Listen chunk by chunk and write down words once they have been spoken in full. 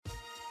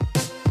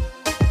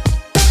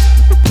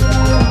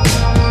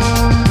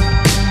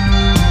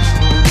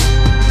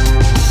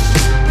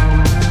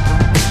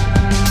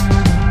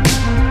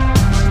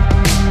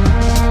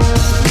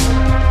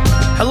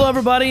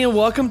everybody, and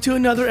welcome to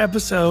another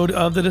episode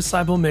of the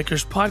Disciple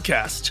Makers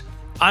Podcast.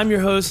 I'm your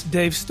host,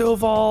 Dave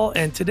Stovall,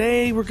 and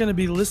today we're going to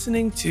be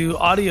listening to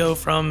audio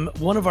from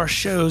one of our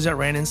shows that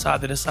ran inside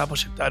the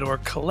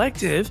Discipleship.org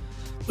collective,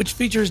 which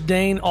features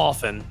Dane,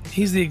 Allphin.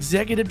 He's the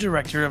Executive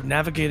Director of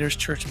Navigators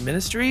Church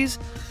Ministries,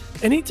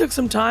 and he took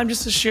some time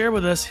just to share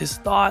with us his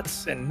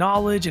thoughts and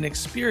knowledge and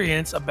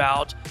experience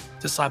about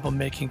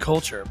disciple-making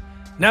culture.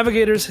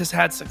 Navigators has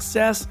had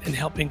success in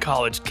helping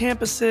college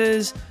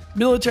campuses,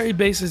 military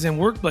bases, and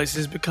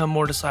workplaces become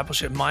more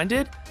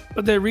discipleship-minded,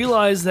 but they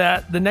realized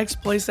that the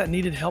next place that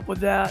needed help with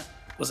that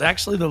was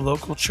actually the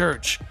local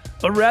church.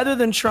 But rather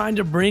than trying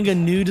to bring a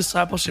new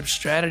discipleship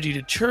strategy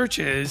to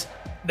churches,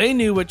 they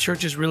knew what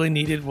churches really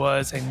needed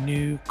was a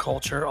new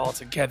culture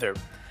altogether.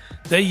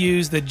 They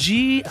used the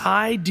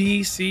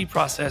GIDC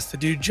process to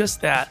do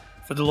just that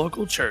for the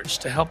local church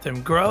to help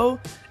them grow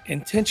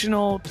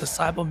intentional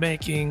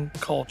disciple-making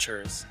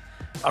cultures.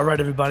 All right,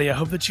 everybody, I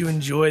hope that you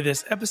enjoy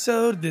this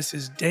episode. This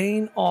is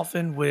Dane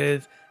Allphin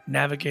with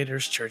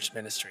Navigators Church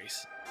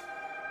Ministries.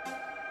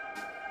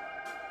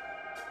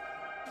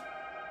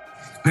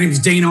 My name is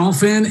Dane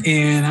Allphin,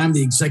 and I'm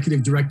the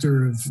Executive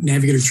Director of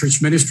Navigator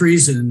Church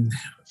Ministries, and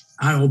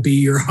I will be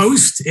your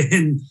host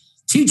and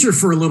teacher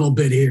for a little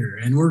bit here.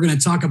 And we're going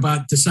to talk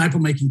about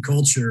disciple-making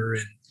culture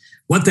and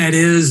what that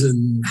is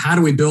and how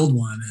do we build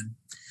one. And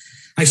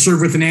I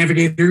serve with the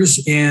Navigators,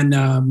 and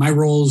my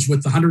role is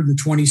with the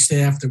 120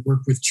 staff that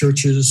work with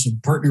churches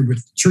and partner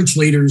with church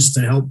leaders to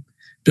help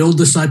build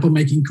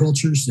disciple-making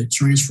cultures that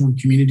transform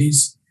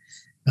communities.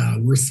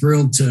 We're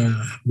thrilled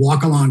to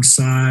walk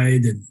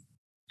alongside and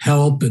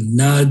help and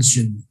nudge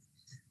and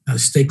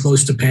stay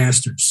close to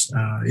pastors.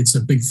 It's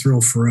a big thrill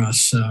for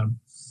us.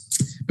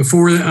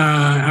 Before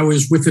I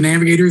was with the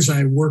Navigators,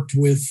 I worked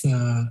with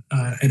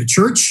at a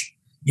church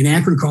in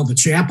Akron called The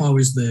Chapel. I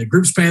was the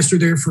groups pastor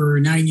there for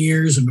 9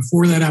 years. And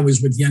before that, I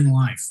was with Young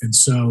Life. And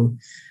so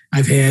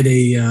I've had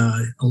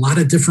a lot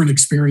of different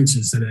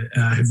experiences that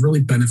have really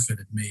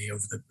benefited me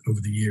over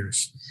the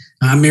years.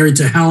 I'm married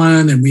to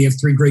Helen, and we have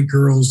 3 great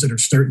girls that are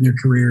starting their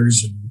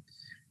careers, and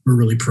we're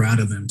really proud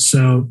of them.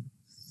 So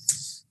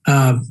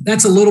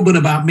that's a little bit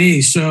about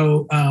me.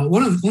 So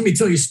let me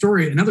tell you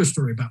another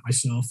story about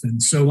myself.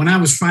 And so when I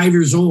was 5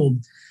 years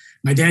old,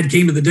 my dad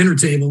came to the dinner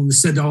table and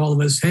said to all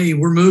of us, "Hey,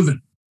 we're moving."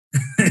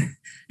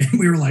 And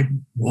we were like,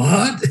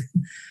 "What?"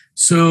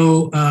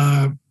 So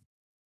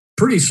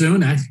pretty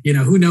soon,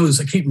 who knows?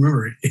 I can't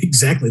remember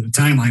exactly the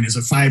timeline as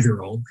a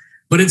 5-year-old,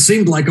 but it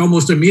seemed like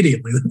almost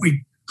immediately that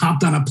we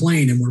hopped on a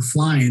plane and we're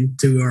flying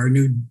to our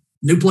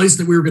new place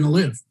that we were going to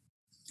live.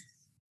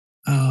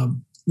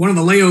 One of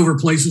the layover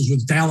places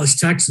was Dallas,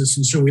 Texas,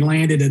 and so we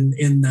landed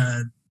in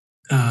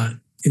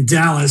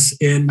Dallas.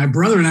 And my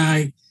brother and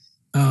I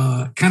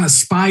kind of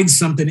spied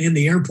something in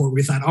the airport.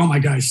 We thought, "Oh my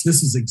gosh,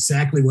 this is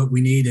exactly what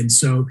we need." And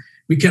so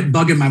we kept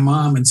bugging my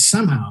mom, and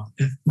somehow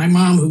my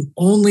mom, who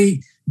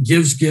only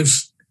gives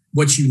gifts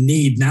what you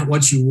need, not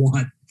what you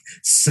want,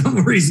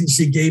 some reason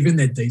she gave in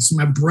that day. So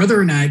my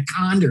brother and I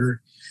conned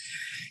her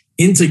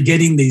into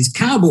getting these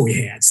cowboy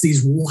hats,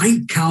 these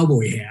white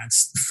cowboy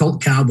hats,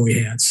 felt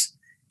cowboy hats.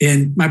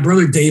 And my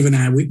brother Dave and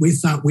I, we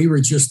thought we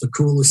were just the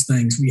coolest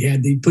things. We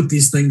had to put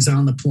these things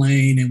on the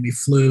plane, and we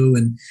flew.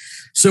 And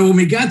so when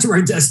we got to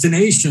our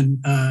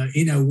destination,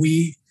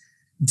 we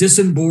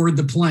disemboard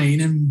the plane.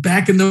 And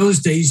back in those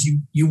days,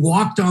 you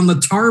walked on the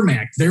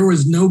tarmac. There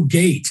was no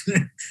gate.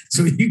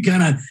 So you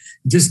kind of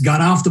just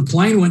got off the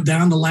plane, went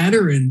down the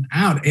ladder and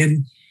out.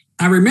 And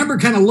I remember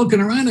kind of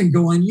looking around and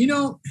going,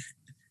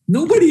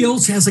 nobody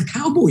else has a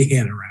cowboy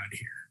hat around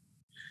here.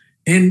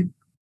 And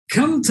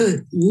come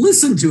to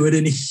listen to it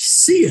and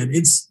see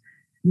it,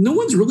 no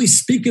one's really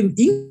speaking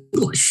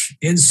English.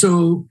 And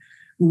so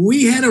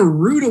we had a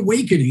rude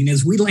awakening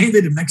as we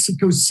landed in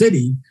Mexico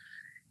City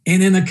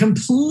and in a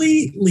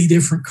completely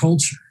different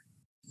culture.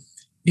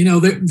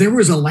 There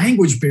was a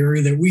language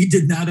barrier that we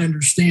did not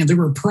understand. There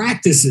were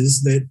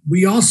practices that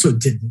we also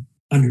didn't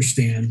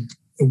understand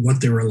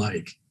what they were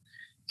like.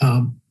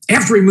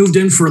 After we moved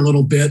in for a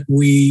little bit,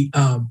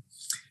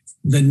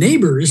 the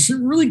neighbors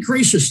really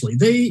graciously,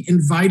 they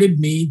invited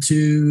me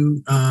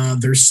to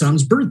their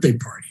son's birthday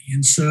party.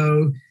 And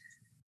so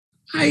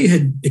I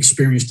had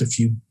experienced a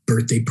few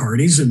birthday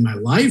parties in my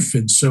life.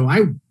 And so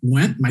I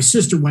went, my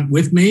sister went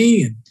with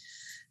me and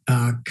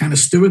kind of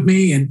stood with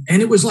me. And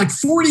it was like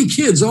 40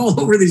 kids all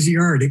over this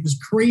yard. It was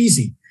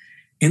crazy.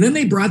 And then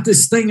they brought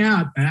this thing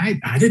out. And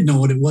I didn't know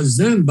what it was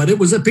then, but it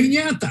was a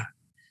piñata.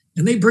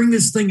 And they bring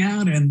this thing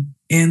out and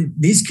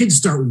these kids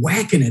start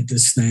whacking at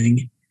this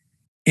thing.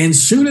 And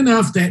soon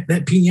enough, that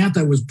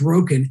piñata was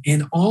broken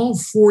and all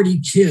 40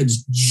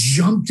 kids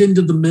jumped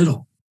into the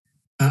middle.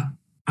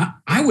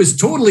 I was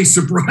totally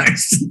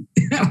surprised.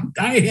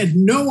 I had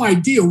no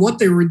idea what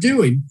they were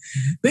doing.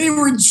 They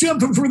were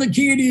jumping for the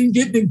candy and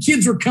getting, and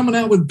kids were coming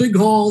out with big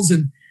hauls.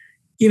 And,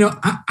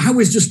 I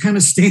was just kind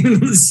of standing on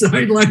the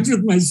sidelines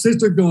with my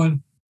sister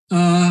going,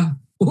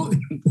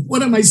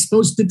 what am I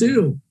supposed to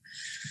do?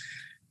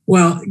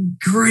 Well,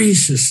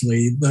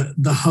 graciously,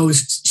 the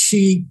host,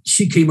 she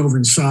came over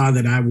and saw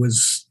that I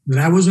was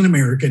an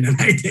American, and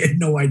I had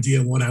no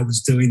idea what I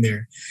was doing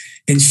there.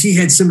 And she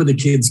had some of the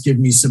kids give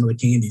me some of the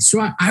candy.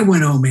 So I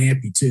went home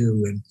happy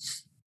too.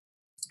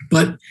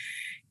 But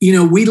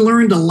we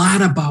learned a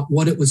lot about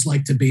what it was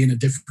like to be in a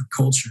different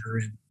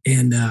culture.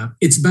 And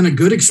it's been a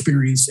good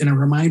experience. And a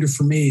reminder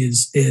for me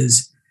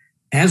is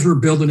as we're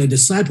building a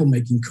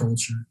disciple-making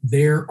culture,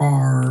 there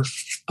are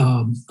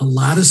a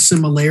lot of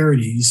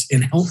similarities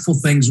and helpful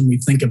things when we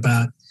think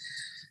about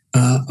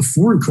a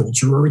foreign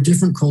culture or a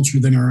different culture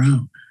than our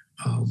own.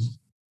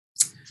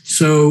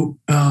 So,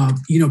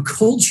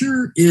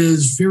 culture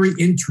is very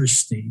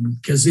interesting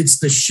because it's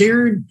the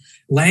shared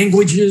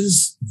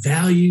languages,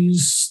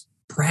 values,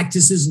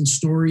 practices, and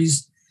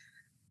stories.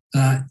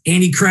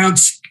 Andy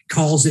Crouch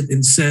calls it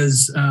and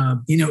says,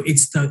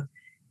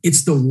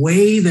 it's the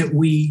way that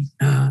we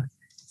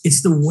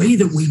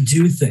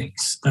do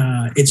things.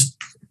 It's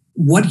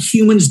what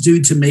humans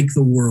do to make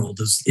the world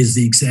is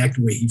the exact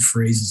way he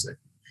phrases it.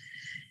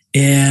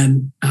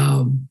 And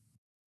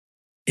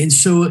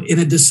so in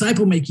a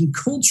disciple-making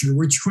culture,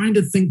 we're trying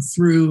to think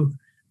through,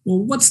 well,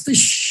 what's the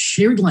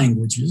shared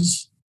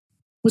languages?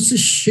 What's the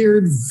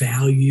shared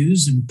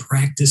values and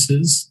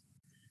practices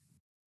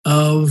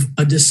of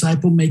a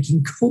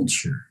disciple-making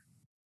culture?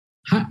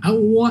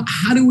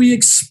 How do we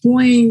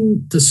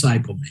explain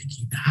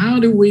disciple-making?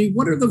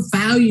 What are the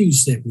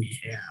values that we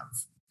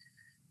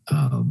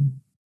have?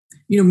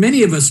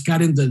 Many of us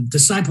got into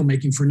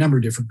disciple-making for a number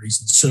of different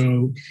reasons.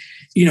 So,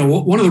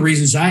 one of the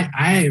reasons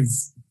I've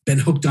been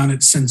hooked on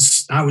it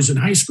since I was in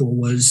high school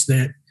was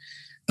that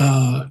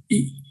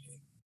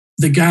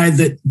the guy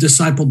that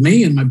discipled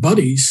me and my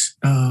buddies,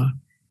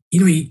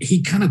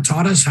 he kind of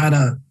taught us how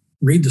to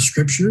read the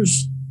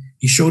scriptures.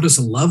 He showed us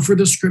a love for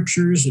the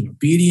scriptures and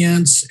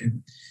obedience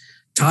and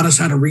taught us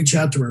how to reach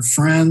out to our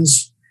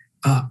friends.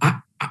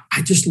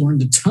 I just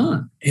learned a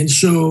ton. And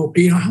so,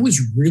 I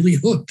was really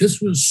hooked.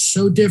 This was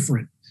so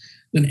different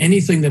than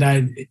anything that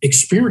I'd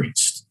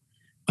experienced.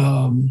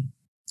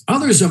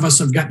 Others of us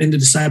have gotten into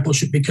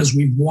discipleship because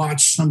we've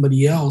watched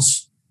somebody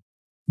else.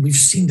 We've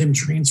seen them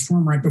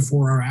transform right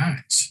before our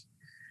eyes.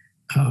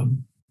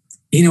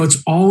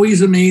 It's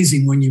always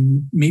amazing when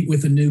you meet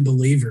with a new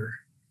believer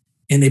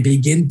and they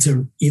begin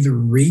to either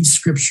read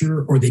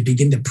scripture or they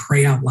begin to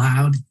pray out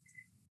loud.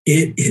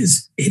 It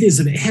is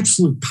an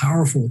absolute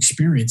powerful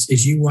experience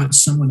as you watch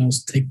someone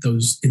else take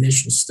those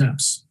initial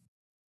steps.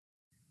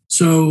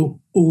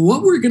 So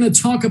what we're going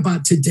to talk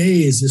about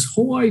today is this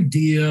whole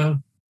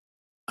idea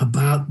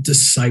about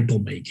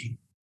disciple-making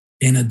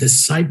and a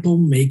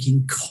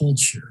disciple-making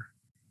culture.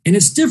 And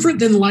it's different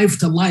than life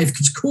to life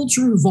because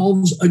culture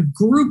involves a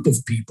group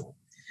of people.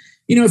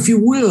 If you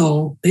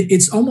will,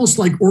 it's almost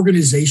like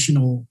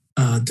organizational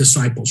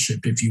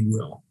discipleship, if you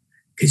will,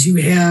 because you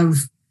have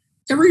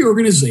every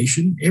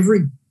organization,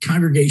 every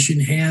congregation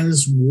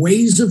has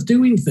ways of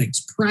doing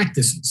things,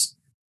 practices.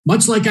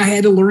 Much like I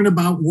had to learn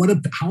about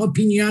how a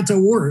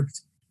piñata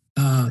worked.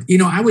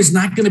 I was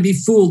not going to be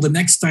fooled the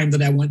next time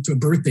that I went to a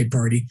birthday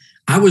party.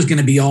 I was going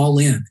to be all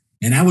in,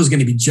 and I was going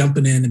to be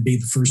jumping in and be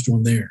the first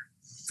one there.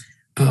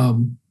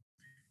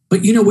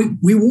 But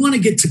we want to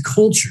get to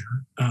culture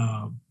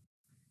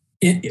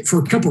for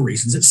a couple of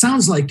reasons. It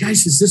sounds like,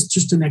 guys, is this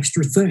just an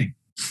extra thing?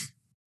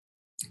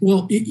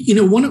 Well,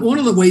 one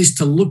of the ways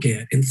to look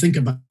at and think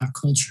about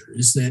culture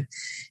is that,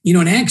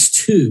 in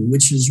Acts 2,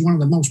 which is one of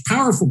the most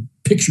powerful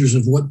pictures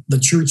of what the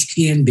church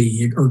can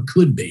be or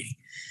could be,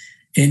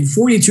 in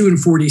 42 and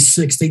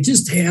 46, they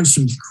just have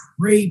some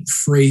great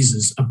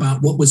phrases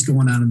about what was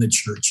going on in the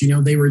church.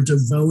 They were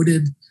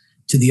devoted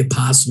to the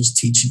apostles'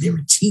 teaching. They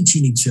were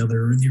teaching each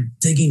other and they're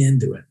digging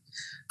into it.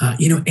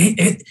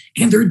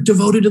 And they're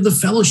devoted to the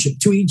fellowship,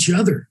 to each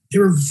other. They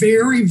were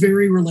very,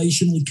 very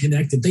relationally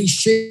connected. They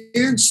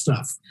shared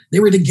stuff. They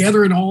were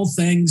together in all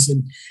things.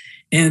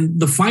 And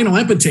the final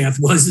epitaph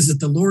is that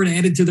the Lord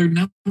added to their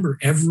number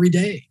every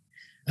day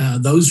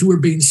those who were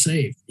being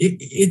saved.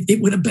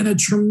 It would have been a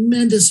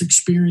tremendous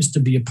experience to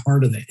be a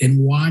part of it and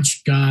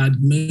watch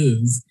God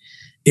move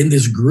in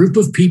this group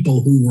of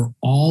people who were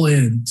all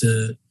in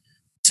to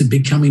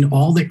becoming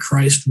all that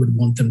Christ would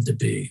want them to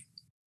be.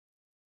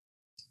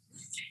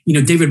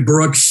 David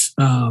Brooks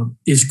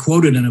is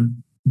quoted in a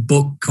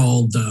book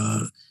called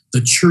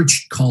The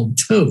Church Called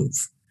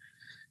Tove.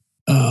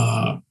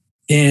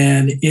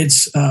 And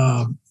it's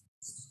a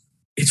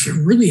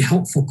really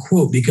helpful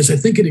quote because I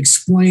think it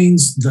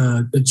explains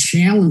the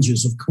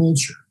challenges of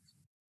culture.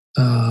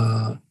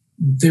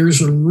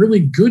 There's a really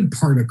good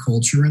part of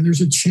culture and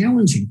there's a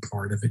challenging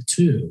part of it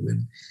too.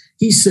 And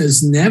he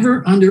says,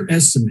 never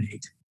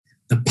underestimate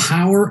the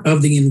power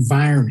of the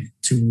environment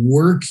to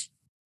work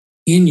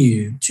in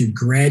you to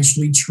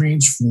gradually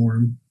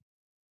transform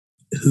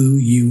who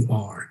you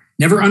are.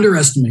 Never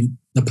underestimate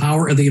the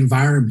power of the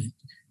environment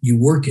you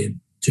work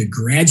in to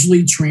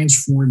gradually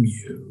transform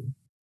you,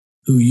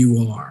 who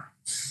you are.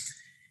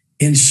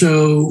 And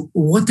so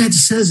what that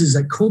says is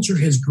that culture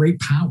has great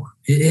power.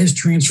 It has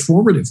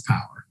transformative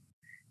power.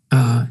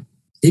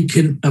 It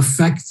can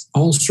affect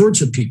all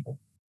sorts of people.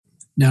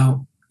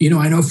 Now,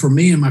 I know for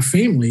me and my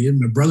family and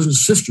my brothers and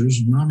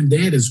sisters, mom and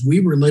dad, as we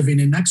were living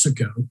in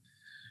Mexico,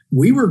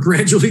 we were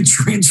gradually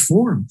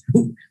transformed.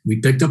 We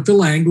picked up the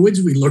language,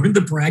 we learned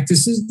the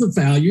practices, the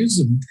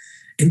values,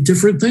 and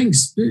different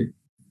things.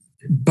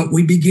 But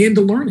we began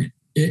to learn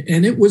it,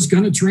 and it was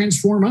going to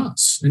transform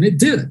us, and it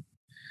did.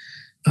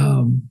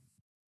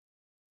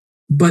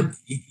 But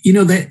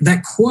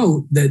that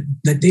quote,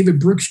 that David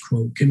Brooks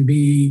quote, can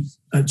be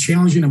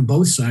challenging on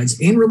both sides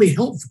and really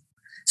helpful.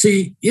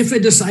 See, if a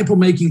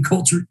disciple-making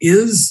culture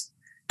is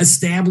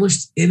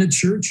established in a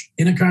church,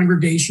 in a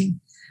congregation,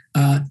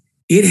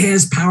 it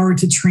has power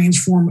to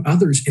transform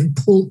others and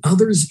pull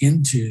others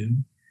into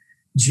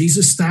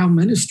Jesus-style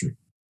ministry,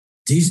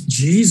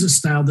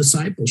 Jesus-style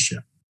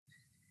discipleship.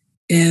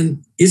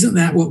 And isn't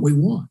that what we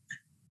want?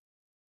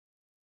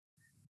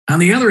 On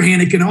the other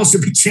hand, it can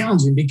also be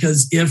challenging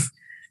because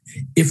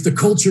if the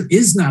culture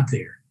is not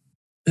there,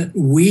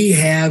 we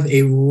have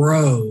a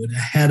road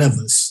ahead of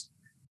us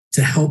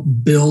to help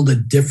build a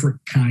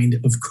different kind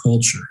of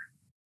culture.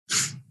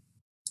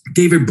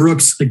 David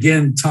Brooks,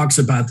 again, talks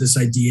about this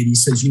idea. And he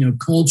says,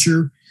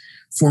 culture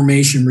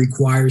formation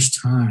requires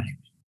time.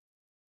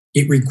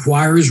 It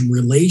requires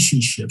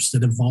relationships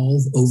that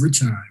evolve over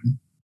time.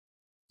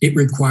 It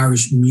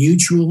requires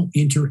mutual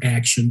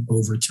interaction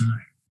over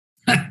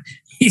time.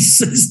 He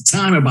says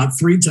time about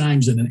 3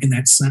 times in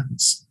that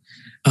sentence.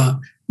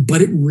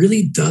 But it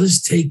really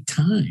does take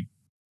time.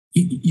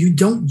 You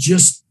don't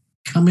just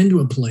come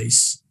into a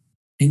place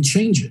and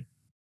change it.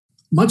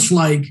 Much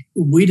like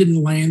we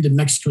didn't land in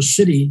Mexico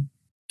City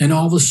and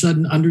all of a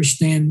sudden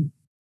understand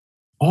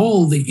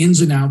all the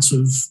ins and outs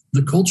of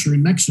the culture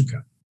in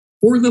Mexico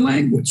or the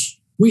language.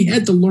 We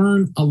had to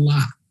learn a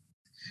lot.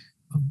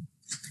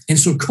 And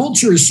so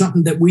culture is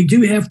something that we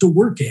do have to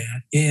work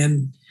at.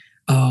 And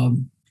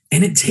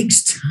it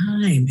takes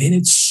time and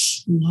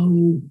it's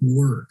slow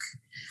work.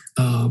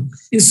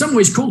 In some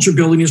ways, culture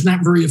building is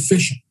not very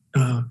efficient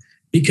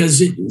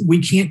because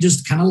we can't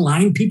just kind of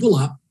line people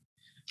up,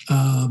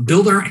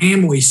 build our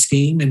Amway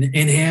scheme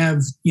and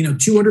have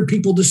 200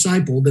 people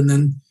discipled and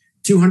then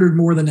 200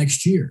 more the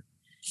next year.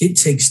 It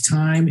takes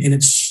time and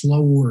it's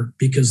slow work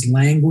because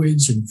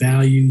language and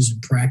values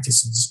and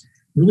practices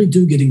really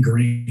do get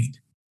ingrained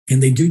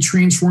and they do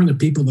transform the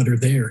people that are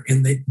there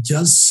and they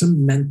just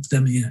cement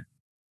them in.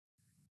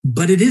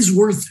 But it is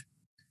worth it.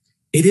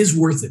 It is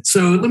worth it.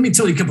 So let me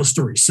tell you a couple of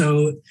stories.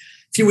 So a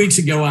few weeks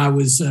ago, I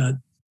was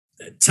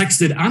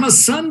texted on a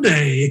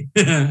Sunday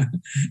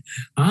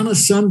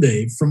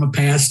from a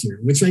pastor,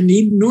 which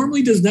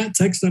normally does not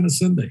text on a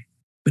Sunday.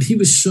 But he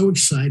was so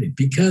excited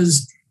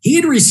because he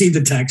had received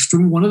a text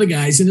from one of the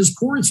guys in his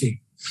core team.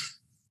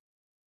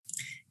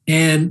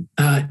 And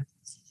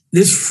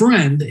this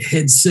friend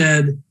had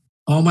said,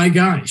 oh my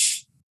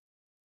gosh,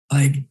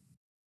 I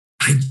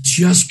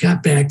just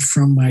got back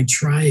from my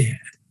triad.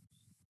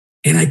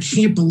 And I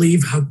can't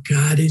believe how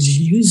God is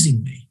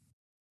using me.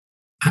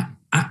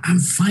 I'm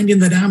finding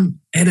that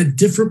I'm at a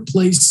different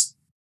place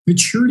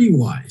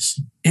maturity-wise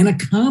and a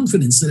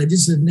confidence that I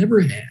just have never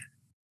had.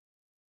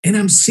 And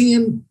I'm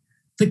seeing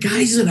the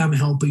guys that I'm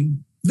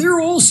helping, they're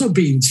also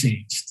being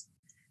changed.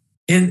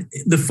 And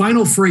the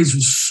final phrase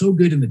was so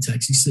good in the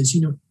text. He says,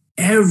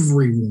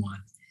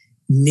 everyone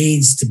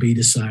needs to be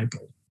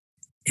discipled.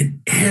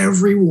 And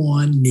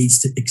everyone needs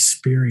to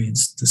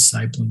experience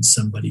discipling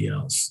somebody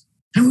else.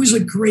 That was a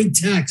great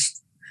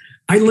text.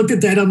 I looked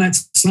at that on that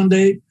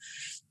Sunday,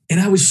 and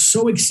I was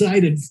so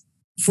excited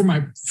for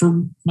my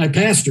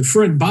pastor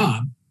friend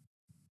Bob.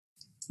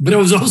 But I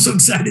was also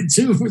excited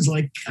too. It was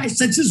like, gosh,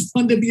 that's just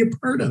fun to be a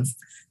part of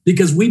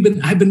because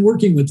I've been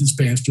working with this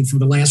pastor for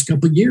the last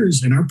couple of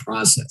years in our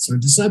process, our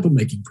disciple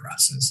making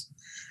process.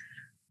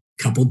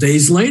 A couple of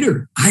days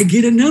later, I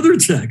get another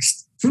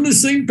text from the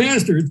same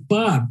pastor. It's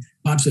Bob.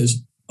 Bob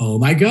says, "Oh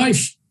my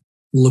gosh,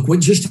 look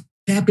what just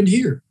happened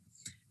here."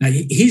 Now,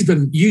 he's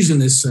been using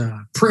this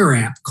prayer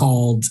app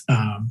called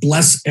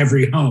Bless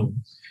Every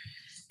Home.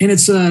 And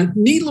it's a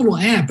neat little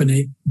app, and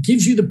it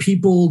gives you the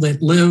people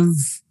that live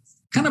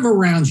kind of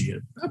around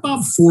you,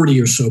 about 40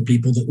 or so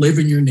people that live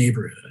in your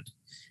neighborhood.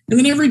 And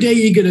then every day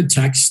you get a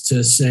text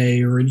to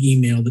say, or an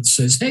email that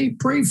says, hey,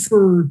 pray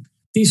for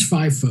these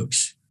 5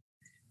 folks.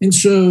 And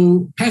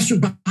so Pastor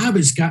Bob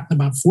has gotten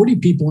about 40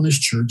 people in his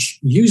church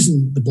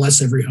using the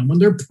Bless Every Home, and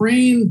they're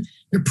praying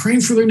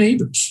for their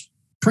neighbors,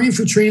 praying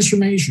for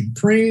transformation,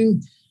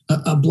 praying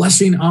a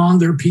blessing on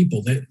their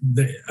people that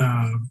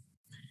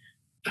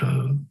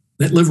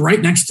live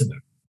right next to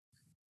them.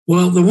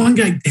 Well, the one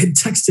guy had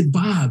texted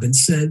Bob and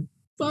said,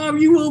 Bob,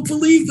 you won't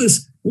believe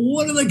this.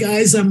 One of the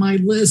guys on my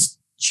list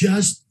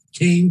just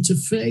came to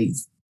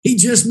faith. He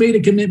just made a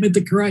commitment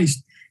to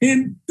Christ.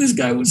 And this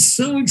guy was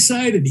so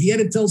excited. He had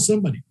to tell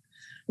somebody.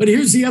 But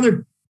here's the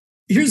other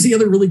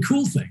really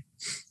cool thing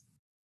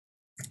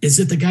is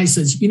that the guy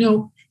says,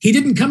 he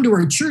didn't come to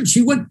our church.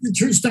 He went to the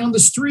church down the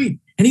street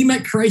and he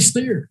met Christ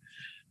there.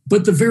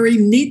 But the very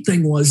neat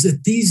thing was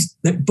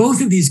that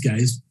both of these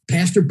guys,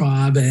 Pastor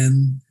Bob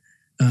and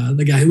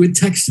the guy who had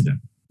texted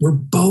him, were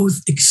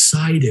both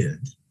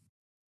excited.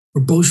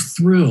 We're both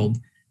thrilled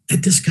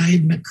that this guy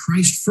had met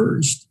Christ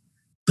first,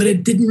 but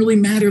it didn't really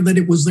matter that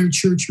it was their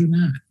church or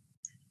not.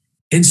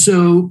 And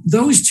so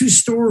those two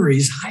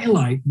stories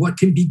highlight what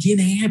can begin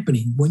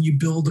happening when you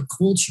build a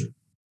culture.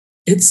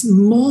 It's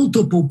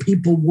multiple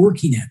people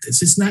working at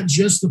this. It's not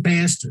just the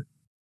pastor.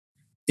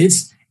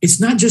 It's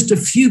not just a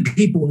few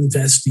people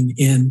investing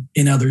in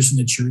others in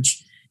the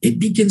church. It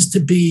begins to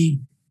be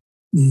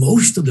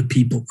most of the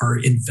people are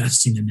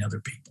investing in other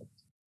people.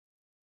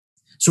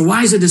 So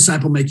why is a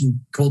disciple-making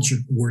culture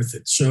worth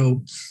it?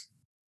 So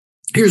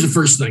here's the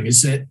first thing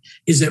is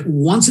that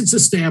once it's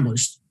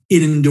established,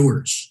 it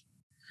endures.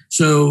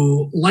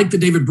 So like the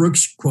David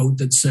Brooks quote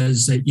that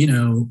says that,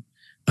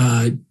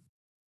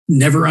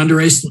 never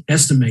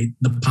underestimate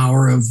the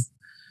power of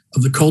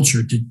the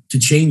culture to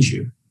change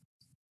you.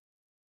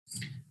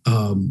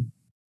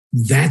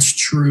 That's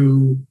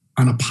true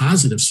on a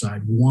positive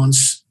side.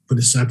 Once the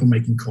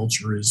disciple-making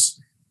culture is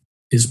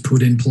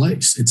put in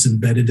place, it's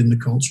embedded in the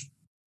culture.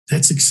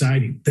 That's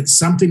exciting. That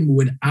something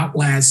would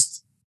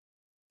outlast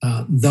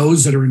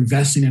those that are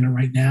investing in it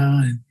right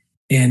now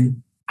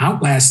and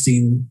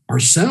outlasting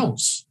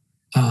ourselves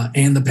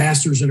and the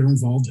pastors that are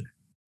involved in it.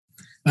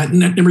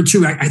 Number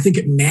two, I think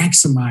it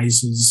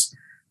maximizes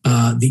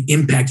the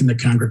impact in the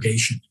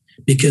congregation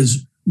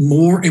because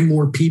more and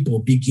more people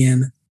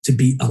begin to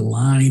be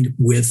aligned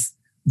with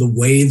the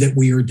way that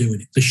we are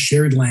doing it, the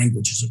shared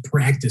languages, the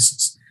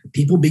practices.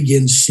 People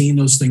begin seeing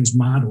those things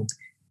modeled.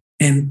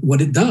 And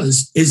what it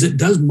does is it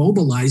does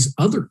mobilize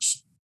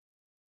others.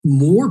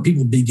 More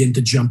people begin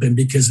to jump in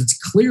because it's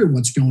clear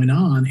what's going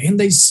on and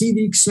they see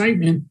the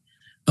excitement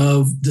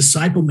of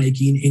disciple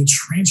making and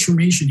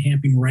transformation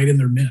happening right in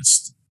their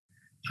midst.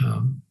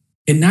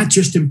 And not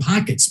just in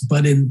pockets,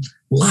 but in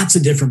lots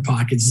of different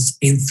pockets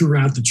and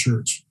throughout the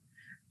church.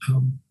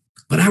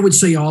 But I would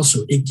say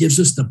also, it gives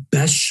us the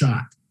best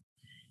shot.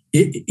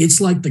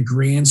 It's like the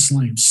grand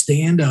slam.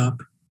 Stand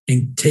up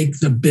and take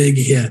the big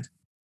hit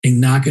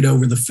and knock it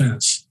over the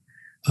fence.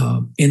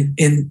 And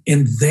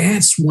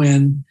that's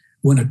when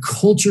a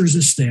culture is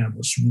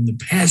established, when the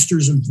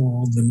pastor's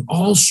involved and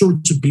all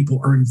sorts of people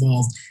are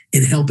involved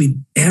in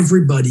helping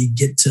everybody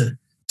get to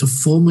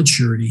full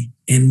maturity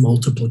and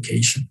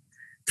multiplication.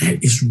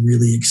 That is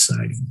really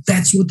exciting.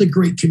 That's what the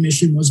Great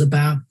Commission was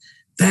about.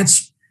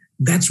 That's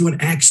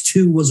what Acts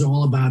 2 was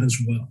all about as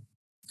well.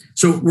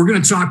 So we're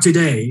going to talk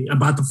today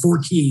about the 4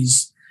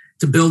 keys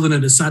to building a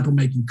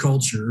disciple-making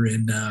culture.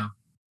 And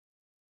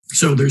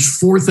so there's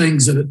 4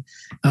 things that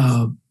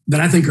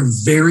I think are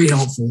very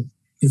helpful,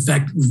 in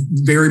fact,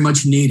 very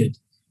much needed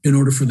in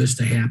order for this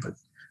to happen.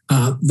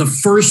 The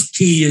first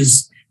key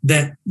is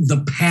that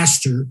the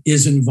pastor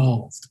is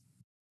involved.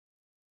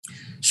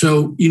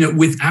 So,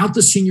 without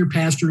the senior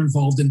pastor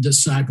involved in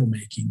disciple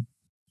making,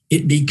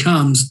 it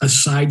becomes a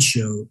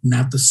sideshow,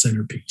 not the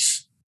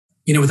centerpiece.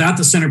 Without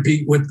the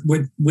centerpiece,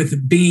 with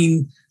it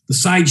being the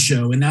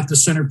sideshow and not the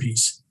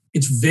centerpiece,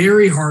 it's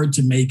very hard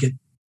to make it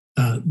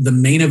the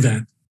main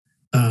event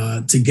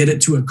to get it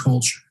to a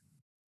culture.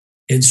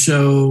 And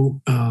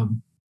so,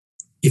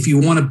 if you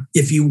want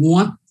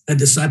a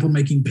disciple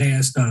making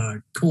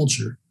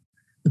culture,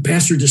 the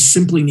pastor just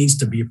simply needs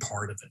to be a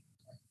part of it.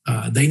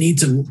 They need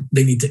to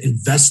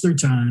invest their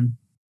time,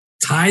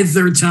 tithe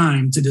their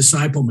time to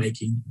disciple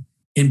making,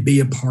 and be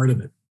a part of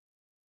it.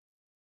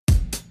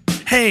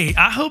 Hey,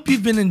 I hope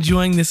you've been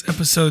enjoying this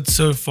episode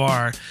so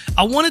far.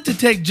 I wanted to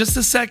take just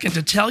a second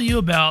to tell you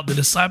about the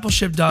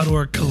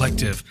discipleship.org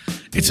collective.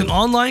 It's an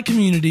online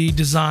community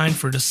designed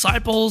for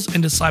disciples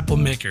and disciple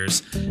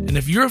makers. And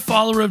if you're a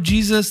follower of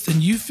Jesus,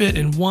 then you fit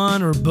in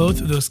one or both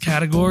of those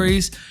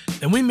categories.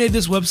 And we made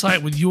this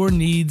website with your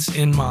needs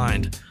in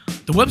mind.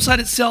 The website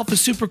itself is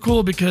super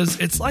cool because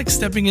it's like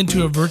stepping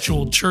into a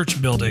virtual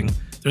church building.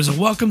 There's a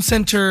welcome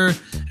center,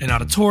 an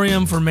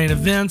auditorium for main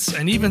events,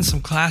 and even some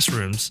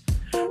classrooms.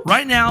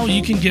 Right now,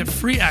 you can get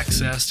free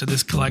access to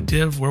this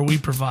collective where we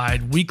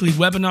provide weekly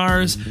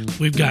webinars,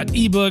 we've got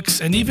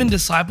ebooks, and even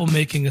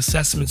disciple-making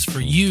assessments for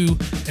you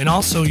and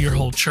also your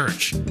whole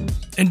church.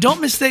 And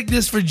don't mistake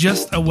this for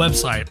just a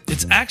website.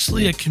 It's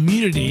actually a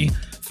community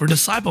for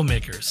disciple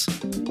makers.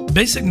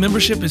 Basic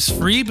membership is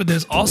free, but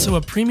there's also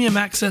a premium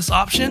access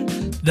option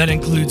that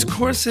includes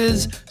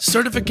courses,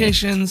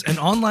 certifications, and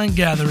online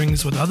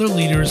gatherings with other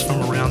leaders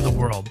from around the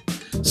world.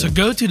 So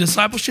go to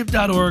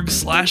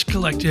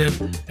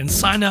discipleship.org/collective and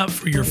sign up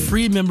for your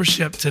free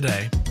membership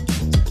today.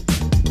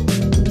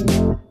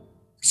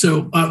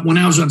 So when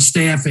I was on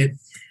staff at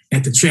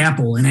the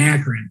chapel in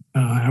Akron,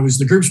 I was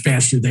the groups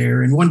pastor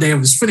there. And one day I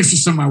was finishing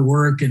some of my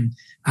work and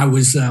I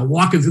was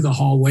walking through the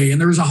hallway, and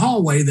there was a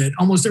hallway that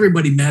almost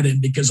everybody met in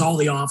because all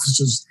the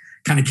offices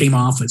kind of came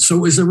off it. So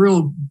it was a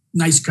real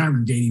nice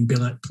congregating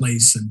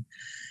place. And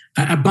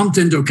I bumped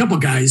into a couple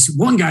guys,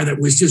 one guy that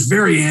was just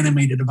very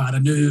animated about a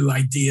new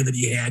idea that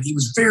he had. He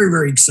was very,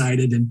 very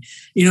excited. And,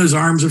 his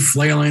arms are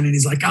flailing and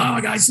he's like,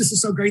 oh, guys, this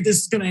is so great. This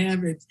is going to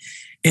happen.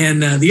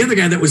 And the other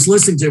guy that was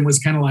listening to him was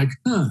kind of like,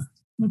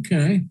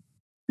 okay.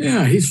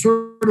 Yeah, he's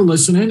sort of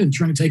listening and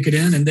trying to take it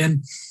in. And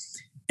then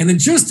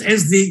just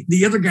as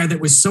the other guy that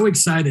was so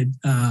excited,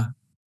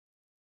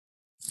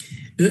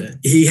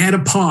 he had a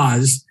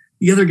pause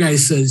the other guy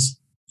says,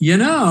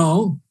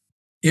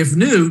 if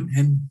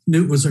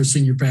Newt was our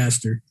senior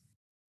pastor,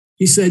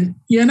 he said,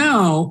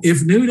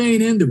 if Newt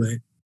ain't into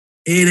it,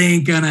 it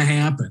ain't going to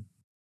happen.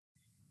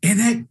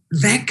 And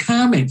that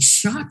comment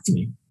shocked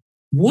me.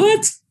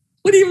 What?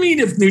 What do you mean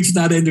if Newt's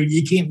not into it,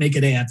 you can't make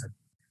it happen?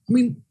 I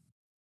mean,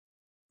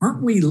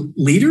 aren't we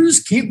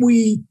leaders? Can't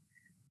we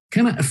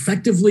kind of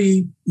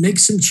effectively make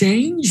some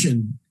change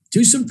and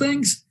do some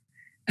things?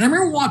 And I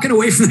remember walking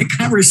away from that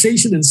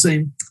conversation and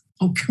saying,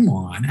 oh, come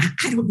on.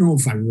 I don't know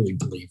if I really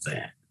believe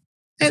that.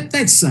 That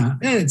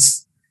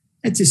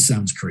just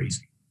sounds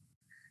crazy.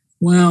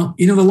 Well,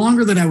 the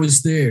longer that I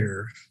was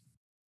there,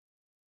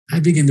 I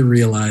began to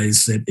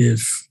realize that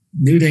if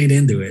Newt ain't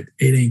into it,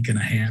 it ain't going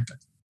to happen.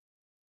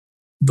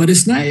 But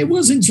it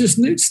wasn't just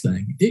Newt's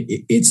thing.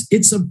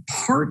 It's a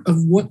part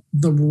of what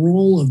the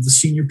role of the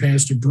senior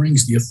pastor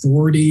brings, the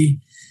authority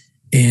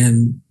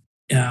and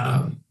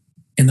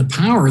the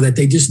power that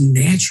they just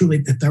naturally,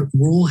 that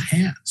role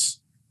has.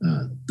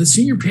 The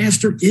senior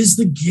pastor is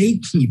the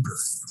gatekeeper.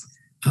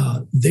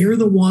 They're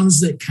the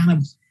ones that kind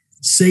of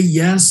say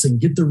yes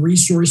and get the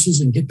resources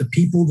and get the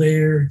people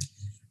there.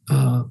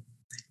 And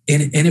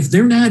if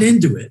they're not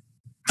into it,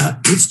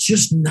 it's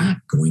just not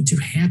going to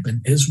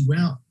happen as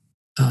well.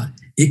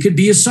 It could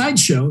be a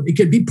sideshow. It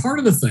could be part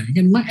of the thing.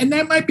 And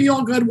that might be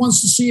all God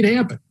wants to see it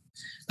happen.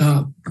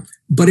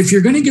 But if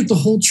you're going to get the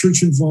whole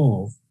church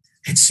involved,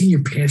 that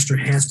senior pastor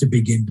has to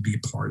begin to be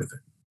a part of it.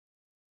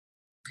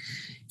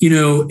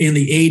 In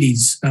the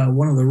 80s,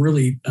 one of the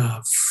really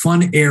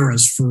fun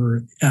eras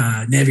for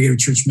Navigator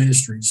Church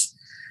Ministries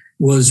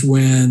was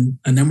when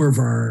a number of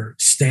our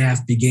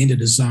staff began to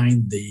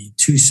design the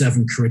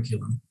 2-7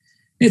 curriculum.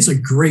 It's a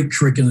great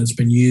curriculum that's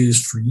been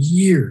used for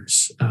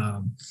years,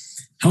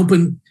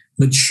 helping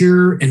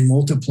mature and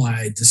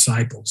multiply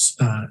disciples,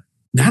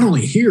 not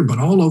only here, but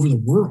all over the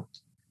world.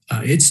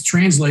 It's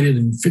translated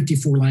in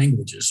 54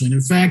 languages. And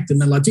in fact, in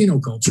the Latino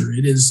culture,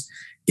 it is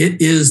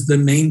the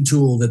main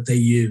tool that they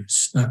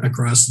use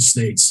across the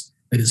states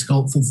that is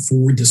helpful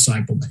for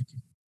disciple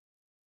making.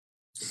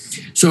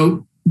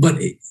 So, but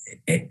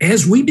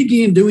as we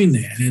began doing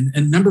that, and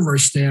a number of our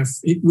staff,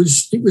 it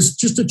was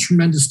just a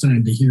tremendous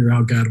time to hear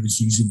how God was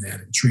using that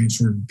and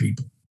transforming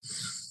people.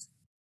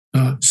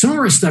 Some of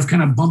our staff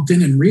kind of bumped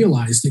in and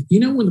realized that,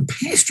 when the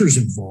pastor's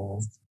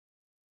involved,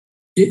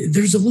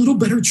 there's a little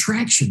better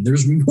traction.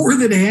 There's more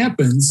that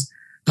happens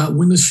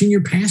when the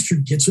senior pastor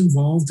gets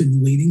involved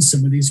in leading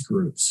some of these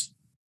groups.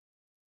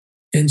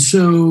 And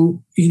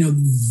so,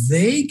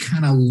 they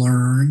kind of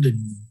learned,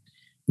 and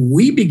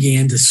we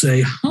began to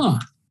say,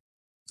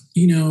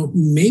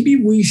 maybe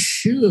we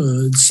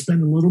should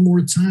spend a little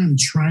more time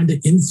trying to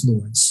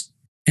influence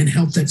and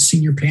help that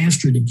senior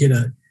pastor to get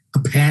a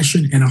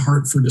passion and a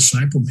heart for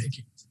disciple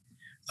making.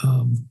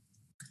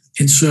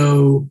 And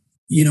so,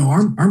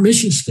 our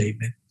mission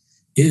statement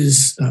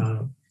is,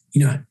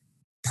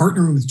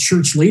 partnering with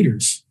church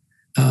leaders.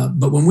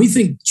 But when we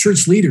think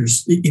church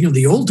leaders,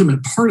 the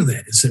ultimate part of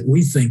that is that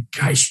we think,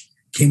 gosh,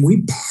 can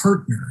we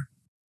partner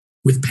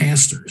with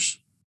pastors,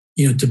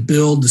 to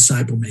build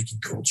disciple-making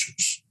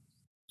cultures?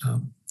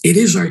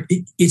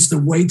 It's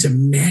the way to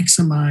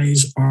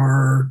maximize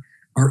our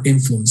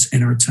influence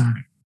and our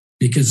time,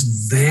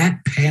 because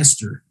that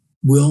pastor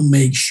will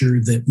make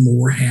sure that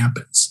more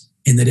happens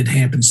and that it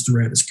happens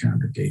throughout his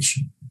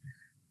congregation.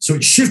 So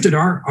it shifted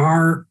our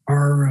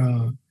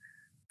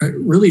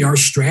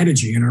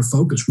strategy and our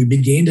focus. We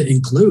began to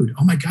include,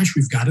 oh my gosh,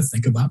 we've got to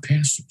think about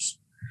pastors.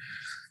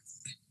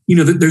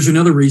 There's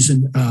another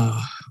reason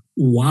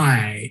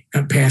why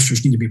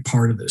pastors need to be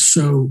part of this.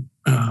 So,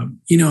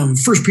 in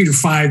 1 Peter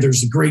 5,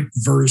 there's a great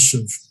verse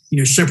of,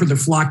 shepherd the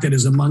flock that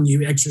is among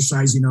you,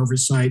 exercising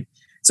oversight.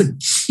 It's a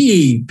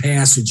key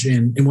passage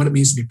in what it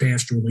means to be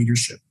pastoral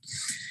leadership.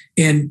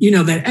 And,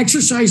 that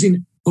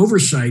exercising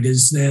oversight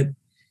is that,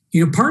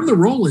 part of the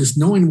role is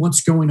knowing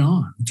what's going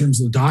on in terms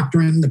of the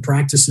doctrine, the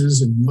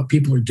practices, and what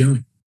people are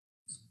doing.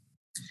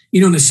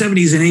 In the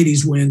 70s and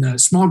 80s, when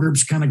small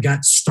groups kind of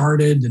got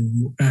started,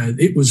 and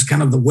it was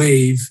kind of the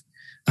wave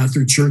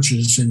through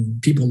churches,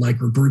 and people like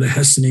Roberta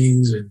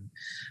Hessenings and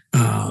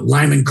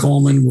Lyman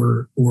Coleman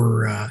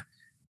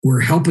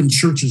were helping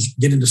churches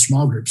get into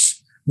small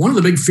groups. One of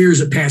the big fears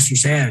that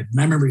pastors had, and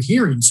I remember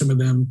hearing some of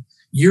them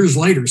years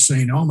later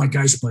saying, oh my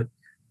gosh, but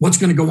what's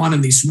going to go on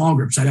in these small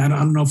groups? I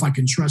don't know if I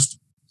can trust them.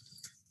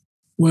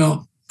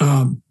 Well,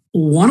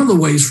 one of the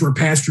ways for a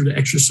pastor to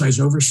exercise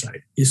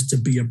oversight is to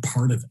be a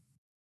part of it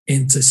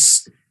and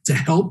to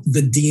help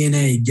the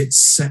DNA get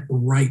set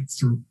right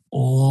through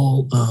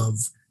all of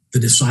the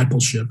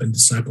discipleship and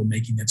disciple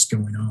making that's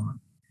going on.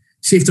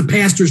 See, if the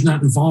pastor's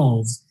not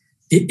involved,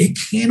 it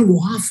can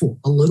waffle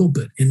a little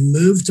bit and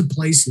move to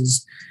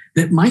places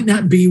that might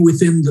not be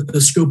within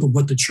the scope of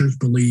what the church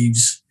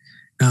believes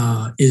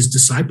is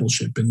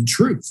discipleship and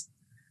truth.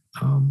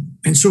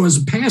 And so as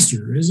a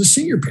pastor, as a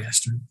senior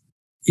pastor,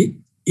 it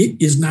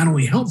is not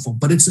only helpful,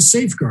 but it's a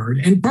safeguard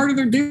and part of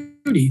their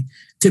duty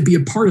to be a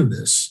part of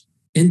this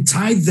and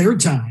tie their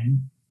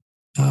time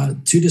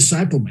to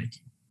disciple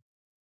making.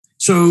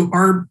 So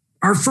our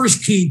our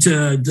first key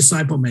to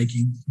disciple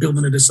making,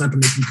 building a disciple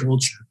making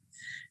culture,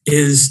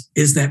 is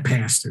that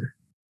pastor.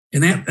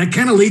 And that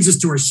kind of leads us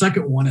to our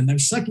second one. And our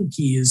second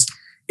key is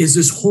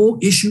this whole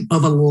issue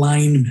of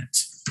alignment.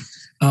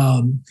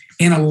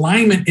 And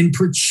alignment in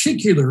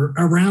particular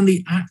around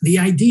the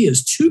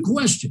ideas. Two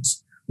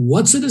questions.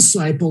 What's a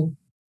disciple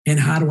and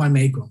how do I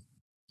make them?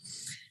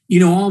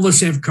 All of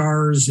us have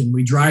cars and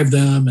we drive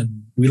them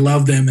and we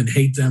love them and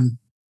hate them.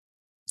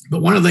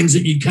 But one of the things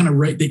that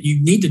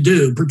you need to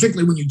do,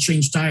 particularly when you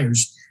change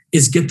tires,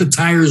 is get the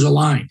tires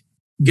aligned.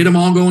 Get them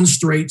all going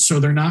straight so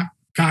they're not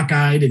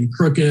cockeyed and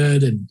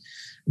crooked and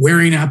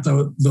wearing out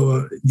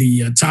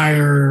the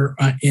tire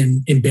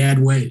in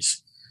bad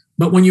ways.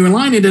 But when you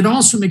align it, it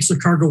also makes the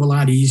car go a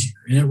lot easier,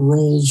 and it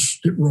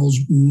rolls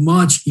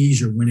much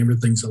easier when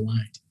everything's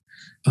aligned.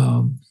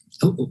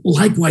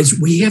 Likewise,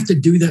 we have to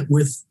do that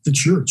with the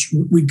church.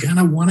 We kind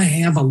of want to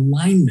have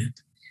alignment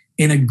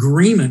and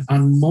agreement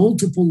on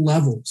multiple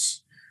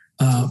levels,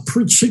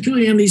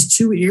 particularly in these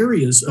two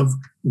areas of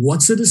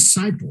what's a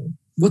disciple,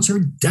 what's our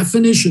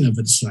definition of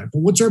a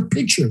disciple, what's our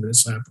picture of a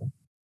disciple,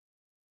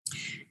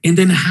 and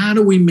then how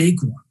do we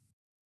make one?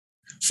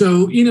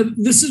 So,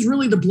 this is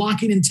really the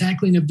blocking and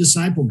tackling of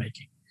disciple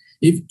making.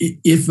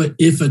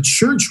 If a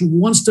church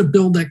wants to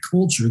build that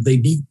culture,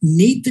 they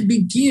need to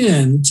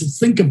begin to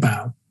think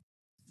about,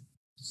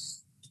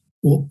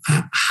 well,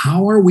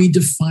 how are we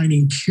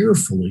defining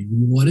carefully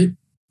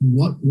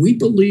what we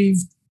believe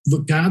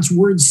what God's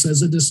word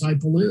says a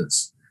disciple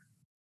is?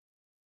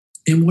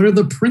 And what are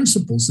the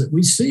principles that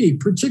we see,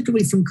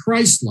 particularly from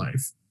Christ's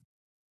life,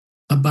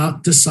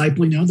 about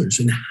discipling others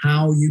and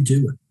how you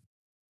do it?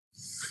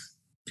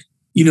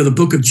 The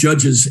book of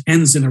Judges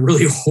ends in a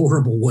really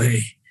horrible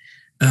way.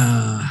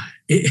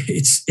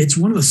 It's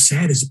one of the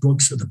saddest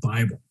books of the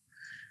Bible.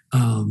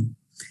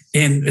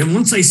 And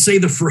once I say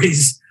the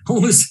phrase,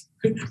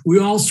 we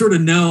all sort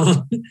of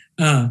know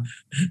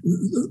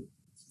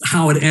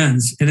how it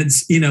ends. And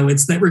it's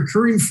that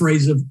recurring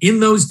phrase of, in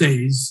those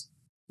days,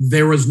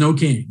 there was no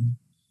king,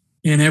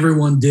 and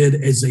everyone did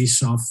as they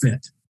saw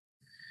fit.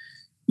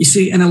 You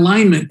see, an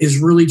alignment is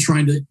really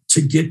trying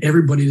to get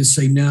everybody to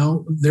say,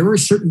 no, there are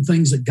certain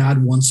things that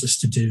God wants us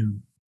to do.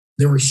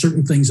 There are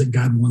certain things that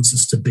God wants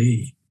us to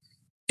be.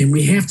 And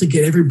we have to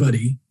get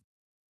everybody,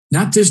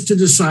 not just to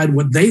decide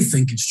what they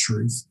think is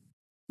truth,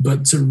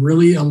 but to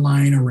really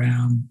align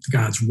around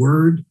God's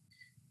word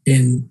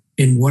and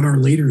what our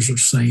leaders are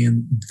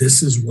saying.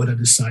 This is what a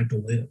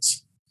disciple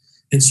is.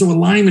 And so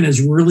alignment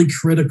is really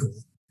critical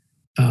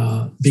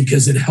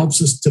because it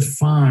helps us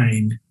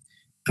define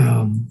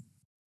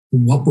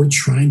what we're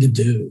trying to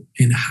do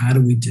and how do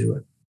we do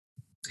it.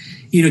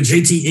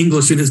 J.T.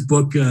 English in his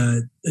book,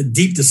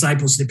 Deep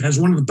Discipleship, has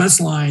one of the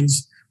best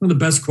lines, one of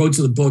the best quotes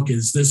of the book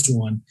is this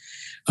one.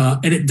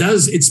 And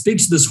it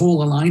speaks to this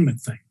whole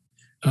alignment thing.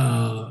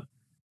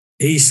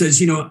 He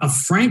says, a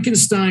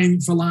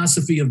Frankenstein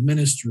philosophy of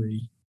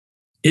ministry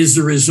is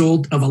the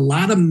result of a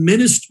lot of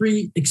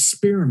ministry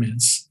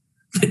experiments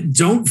that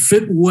don't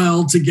fit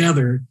well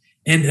together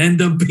and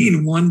end up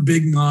being one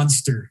big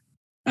monster.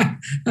 I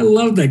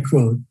love that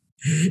quote.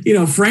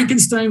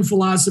 Frankenstein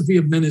philosophy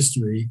of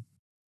ministry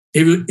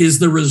is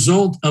the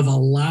result of a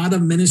lot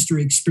of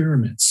ministry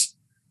experiments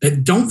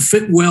that don't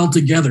fit well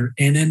together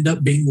and end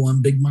up being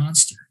one big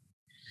monster.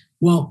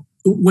 Well,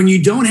 when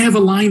you don't have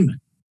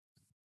alignment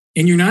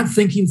and you're not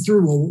thinking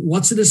through, well,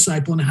 what's a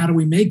disciple and how do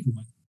we make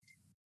one?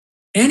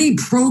 Any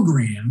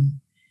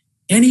program,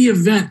 any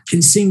event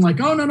can seem like,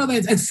 oh, no,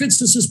 that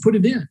fits, let's just put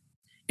it in.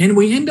 And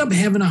we end up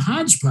having a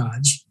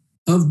hodgepodge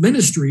of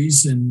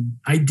ministries and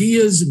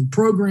ideas and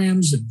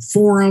programs and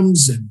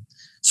forums and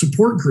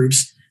support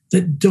groups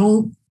that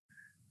don't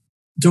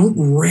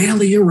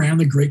rally around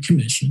the Great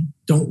Commission,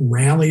 don't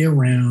rally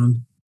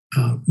around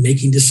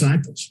making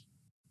disciples.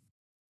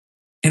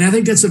 And I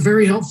think that's a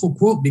very helpful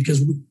quote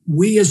because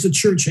we as the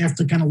church have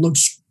to kind of look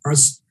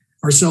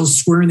ourselves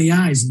square in the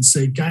eyes and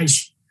say,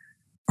 guys,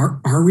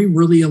 are we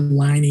really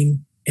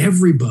aligning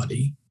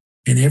everybody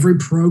and every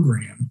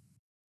program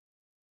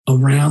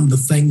around the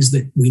things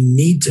that we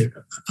need to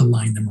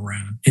align them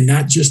around and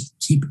not just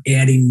keep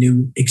adding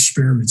new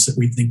experiments that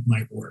we think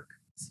might work?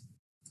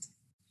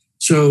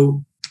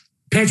 So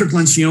Patrick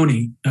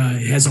Lencioni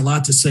has a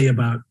lot to say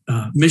about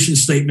mission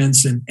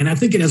statements, and I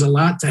think it has a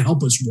lot to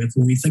help us with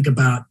when we think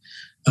about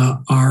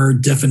our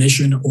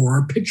definition or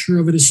our picture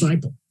of a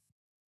disciple.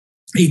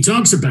 He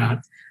talks about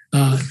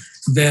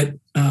that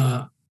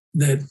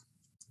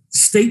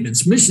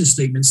mission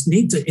statements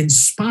need to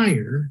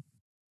inspire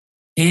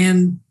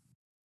and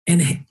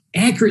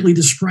accurately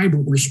describe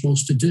what we're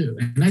supposed to do.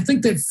 And I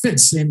think that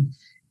fits. And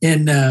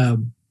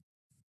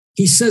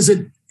he says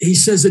it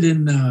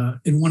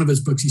in one of his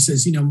books. He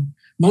says,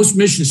 most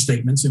mission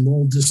statements, and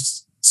we'll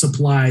just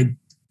supply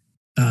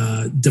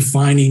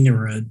defining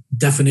or a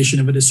definition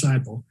of a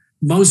disciple.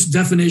 Most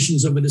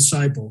definitions of a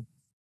disciple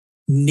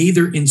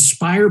neither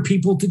inspire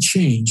people to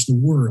change the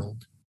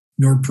world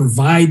nor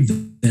provide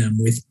them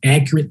with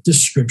accurate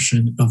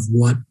description of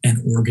what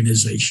an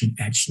organization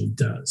actually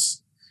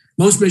does.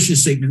 Most mission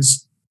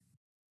statements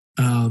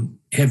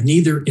have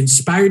neither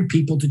inspired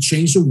people to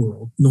change the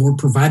world nor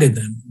provided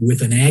them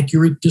with an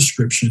accurate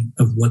description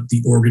of what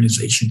the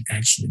organization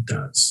actually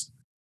does.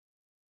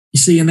 You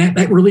see, and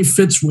that really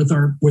fits with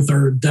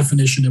our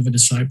definition of a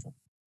disciple,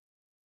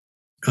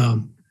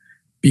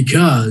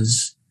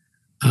 because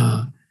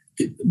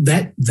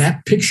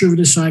that picture of a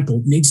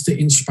disciple needs to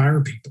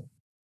inspire people.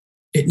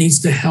 It needs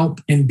to help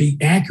and be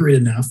accurate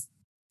enough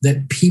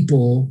that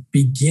people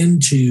begin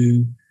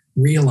to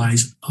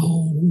realize,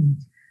 oh,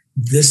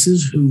 this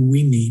is who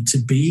we need to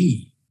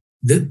be.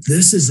 That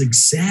this is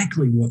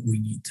exactly what we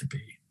need to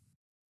be.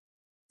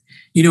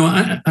 You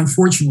know,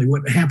 unfortunately,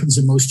 what happens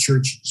in most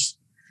churches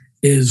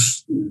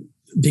is,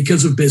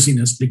 because of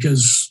busyness,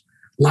 because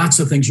lots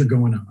of things are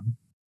going on,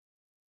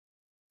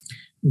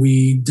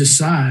 we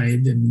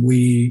decide and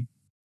we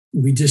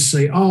just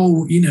say,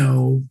 oh, you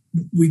know,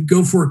 we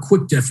go for a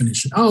quick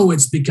definition. Oh,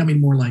 it's becoming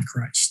more like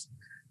Christ.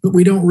 But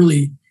we don't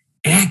really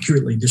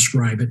accurately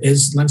describe it,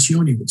 as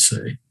Lencioni would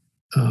say,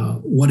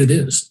 what it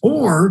is.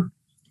 Or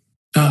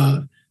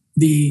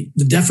the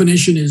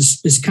definition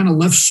is kind of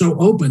left so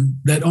open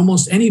that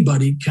almost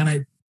anybody kind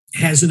of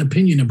has an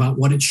opinion about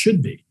what it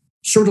should be.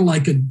 Sort of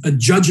like a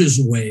judge's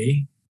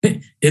way.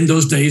 In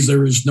those days,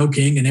 there was no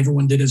king and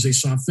everyone did as they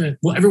saw fit.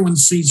 Well, everyone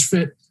sees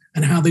fit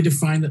and how they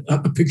define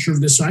a picture of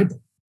a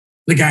disciple.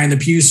 The guy in the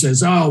pew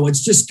says, oh,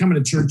 it's just coming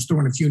to church,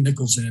 throwing a few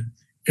nickels in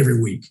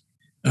every week.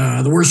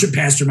 The worship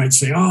pastor might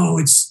say, oh,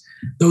 it's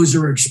those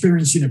who are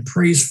experiencing a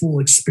praiseful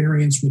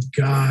experience with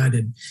God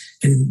and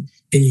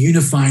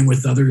unifying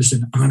with others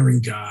and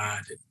honoring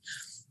God.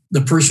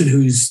 The person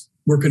who's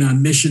working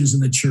on missions in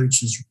the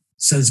church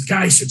says,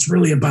 guys, it's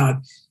really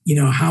about, you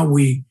know, how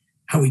we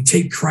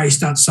take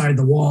Christ outside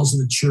the walls of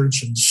the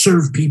church and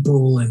serve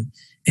people,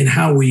 and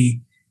how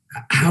we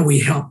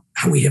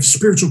have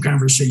spiritual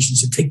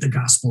conversations and take the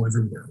gospel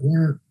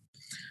everywhere.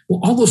 Well,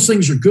 all those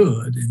things are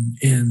good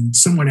and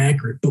somewhat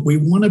accurate, but we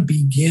want to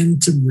begin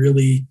to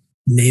really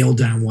nail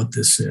down what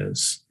this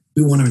is.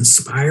 We want to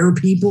inspire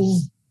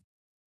people,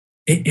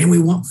 and we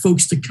want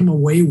folks to come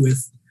away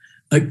with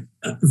a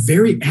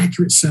very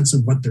accurate sense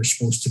of what they're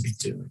supposed to be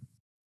doing.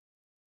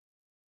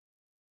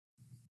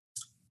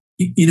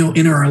 You know,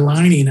 in our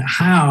aligning,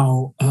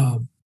 how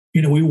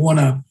you know, we want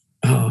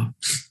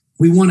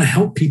to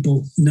help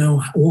people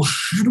know, well,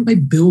 how do I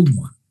build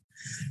one?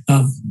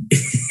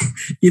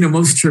 You know,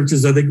 most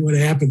churches, I think what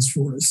happens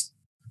for us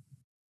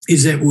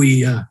is that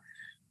we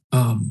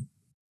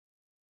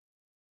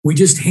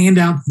just hand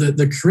out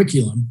the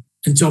curriculum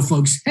and tell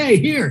folks, hey,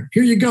 here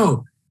you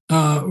go.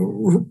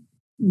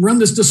 Run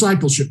this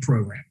discipleship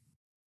program.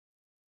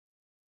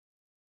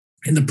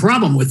 And the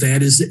problem with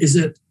that is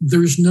that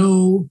there's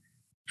no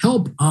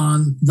help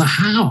on the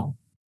how.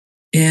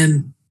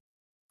 And,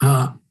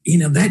 you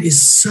know, that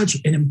is such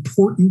an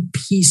important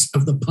piece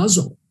of the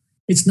puzzle.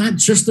 It's not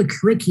just the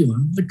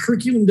curriculum. The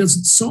curriculum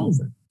doesn't solve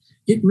it.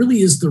 It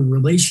really is the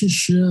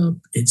relationship.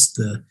 It's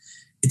the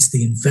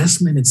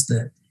investment. It's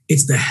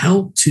the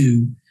help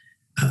to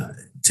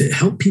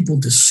help people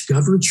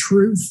discover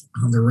truth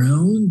on their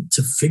own,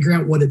 to figure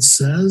out what it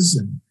says,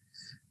 and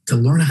to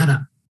learn how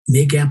to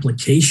make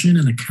application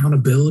and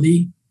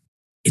accountability.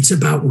 It's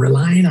about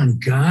relying on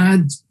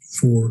God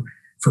for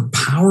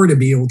power to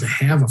be able to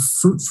have a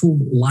fruitful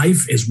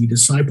life as we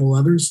disciple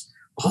others.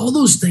 All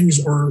those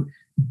things are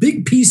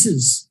big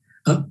pieces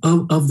of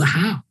the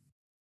how.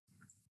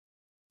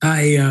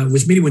 I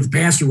was meeting with the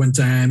pastor one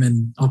time,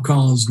 and I'll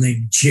call his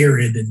name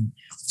Jared. And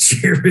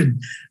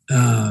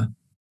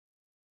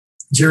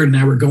Jared and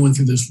I were going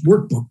through this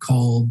workbook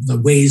called The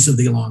Ways of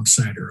the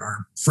Alongsider.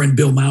 Our friend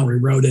Bill Mowry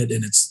wrote it,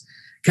 and it's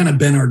kind of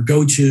been our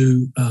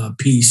go-to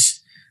piece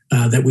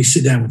that we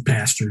sit down with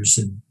pastors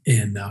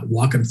and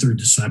walk them through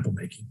disciple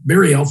making.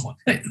 Very helpful.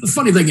 The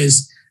funny thing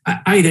is,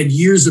 I had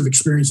years of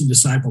experience in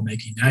disciple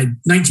making. I had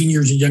 19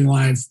 years in Young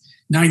Life,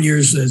 9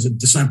 years as a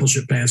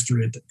discipleship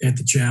pastor at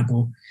the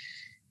chapel.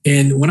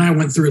 And when I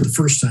went through it the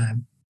first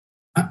time,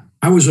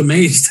 I was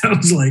amazed. I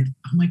was like,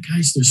 oh my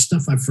gosh, there's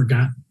stuff I've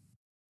forgotten.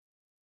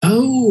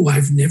 Oh,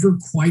 I've never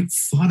quite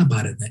thought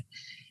about it.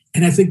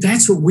 And I think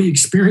that's what we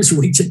experience when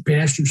we take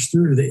pastors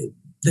through.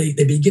 They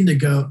begin to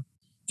go,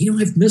 you know,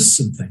 I've missed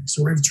some things,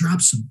 or I've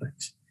dropped some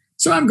things.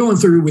 So I'm going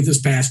through with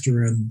this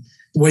pastor and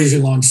the ways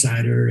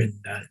alongside her, and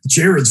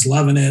Jared's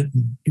loving it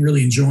and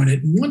really enjoying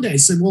it. And one day I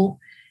said, well,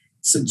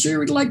 so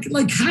Jared, like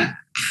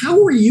how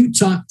were you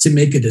taught to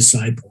make a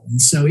disciple? And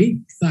so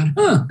he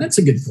thought, that's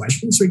a good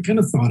question. So he kind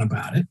of thought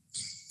about it.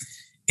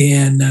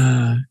 And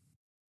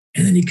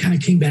then he kind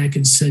of came back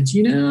and said,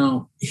 you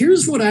know,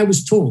 here's what I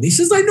was told. He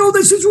says, I know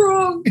this is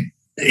wrong.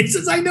 He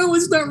says, I know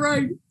it's not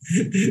right.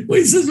 Well,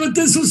 he says, but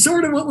this was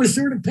sort of what was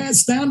sort of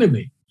passed down to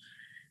me.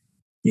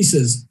 He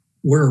says,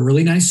 wear a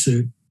really nice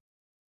suit,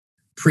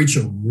 preach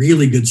a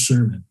really good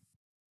sermon,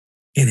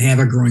 and have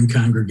a growing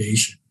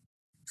congregation.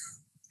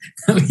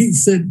 Now, he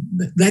said,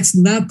 that's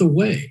not the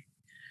way.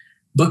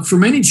 But for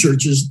many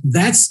churches,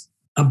 that's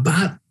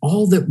about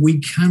all that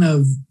we kind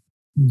of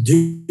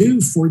do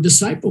for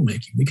disciple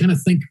making. We kind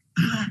of think,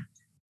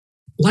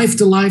 life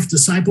to life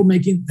disciple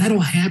making,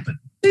 that'll happen.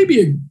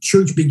 Maybe a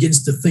church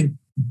begins to think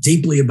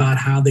deeply about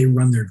how they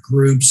run their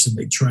groups and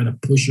they try to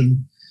push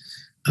them.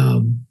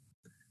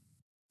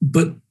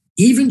 But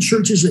even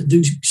churches that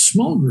do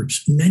small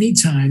groups many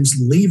times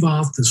leave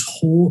off this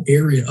whole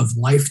area of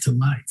life to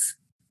life,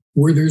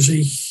 where there's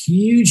a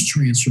huge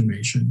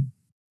transformation,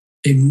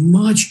 a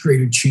much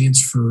greater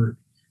chance for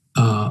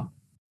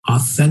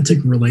authentic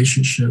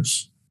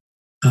relationships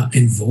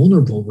and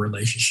vulnerable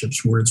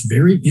relationships where it's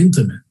very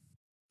intimate.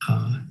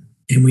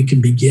 And we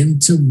can begin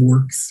to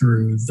work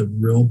through the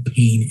real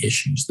pain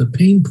issues, the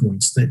pain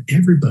points that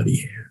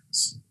everybody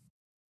has.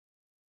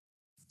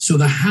 So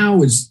the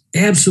how is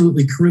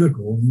absolutely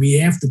critical, and we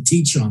have to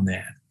teach on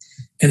that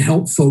and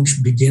help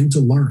folks begin to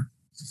learn.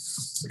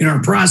 In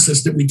our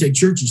process that we take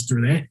churches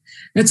through,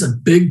 that's a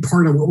big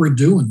part of what we're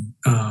doing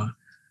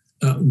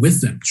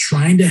with them,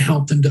 trying to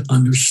help them to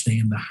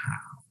understand the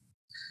how.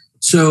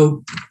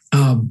 So,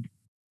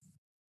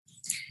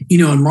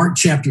 in Mark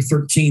chapter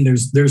 13,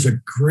 there's a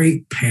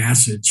great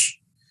passage.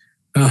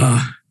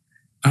 Mark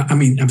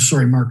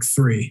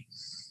 3.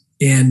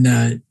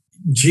 And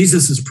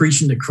Jesus is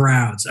preaching to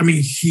crowds.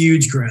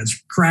 Huge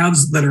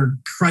crowds that are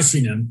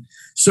crushing him,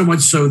 so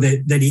much so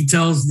that he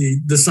tells the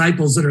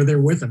disciples that are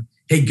there with him,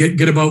 hey,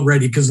 get a boat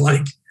ready, because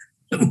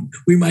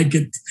we might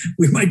get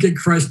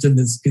crushed in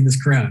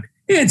this crowd.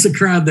 Yeah, it's a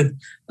crowd that,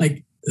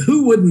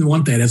 who wouldn't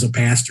want that as a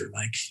pastor?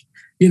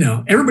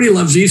 Everybody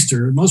loves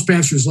Easter. Most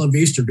pastors love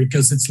Easter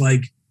because it's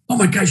like, oh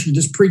my gosh, you're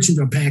just preaching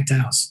to a packed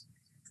house.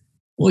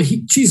 Well,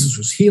 Jesus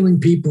was healing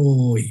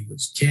people. He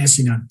was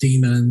casting out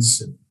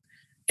demons.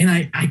 And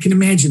I can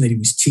imagine that he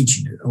was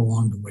teaching it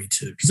along the way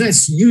too, because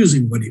that's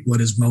usually what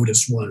his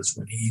modus was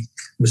when he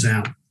was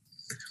out.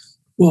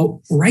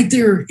 Well, right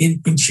there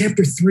in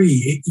chapter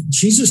 3,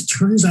 Jesus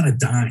turns on a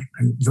dime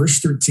in verse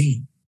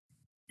 13.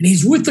 And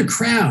he's with the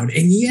crowd,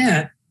 and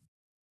yet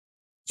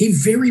he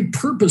very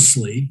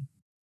purposely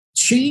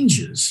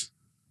changes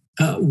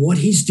what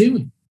he's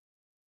doing.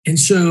 And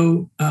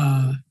so,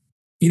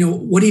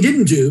 what he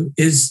didn't do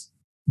is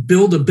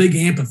build a big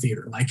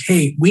amphitheater.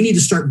 Hey, we need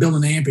to start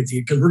building an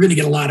amphitheater because we're going to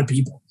get a lot of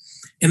people.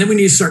 And then we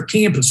need to start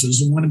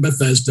campuses, and one in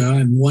Bethesda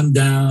and one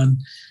down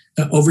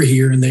over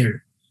here and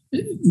there.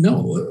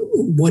 No,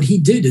 what he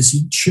did is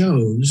he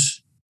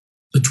chose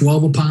the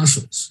 12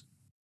 apostles.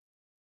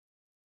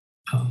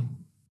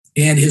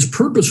 And his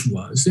purpose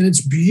was, and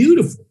it's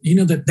beautiful,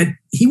 that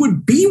he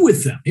would be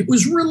with them. It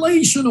was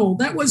relational.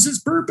 That was his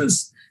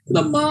purpose.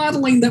 The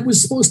modeling that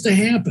was supposed to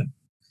happen.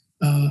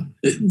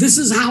 This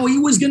is how he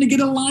was going to get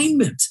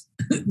alignment.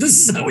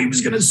 This is how he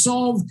was going to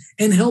solve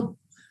and help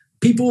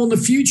people in the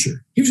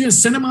future. He was going to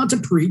send them out to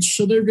preach,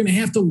 so they're going to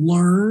have to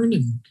learn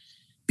and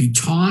be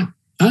taught,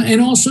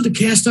 and also to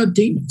cast out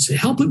demons,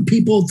 helping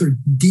people at their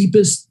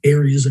deepest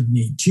areas of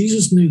need.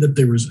 Jesus knew that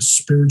there was a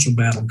spiritual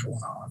battle going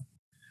on.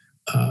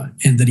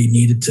 And that he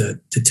needed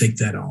to take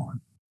that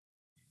on.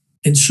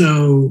 And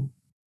so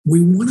we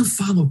want to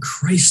follow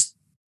Christ's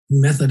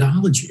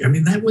methodology.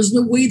 That was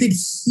the way that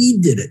he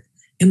did it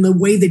and the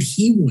way that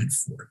he went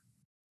for it.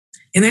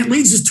 And that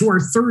leads us to our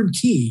third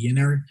key.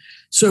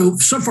 So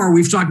far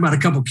we've talked about a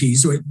couple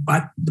keys. So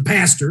about the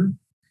pastor,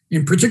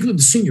 in particular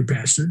the senior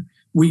pastor,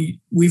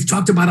 we've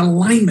talked about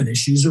alignment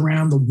issues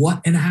around the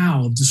what and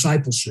how of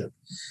discipleship.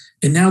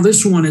 And now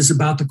this one is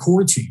about the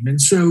core team. And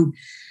so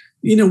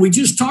we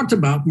just talked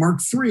about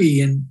Mark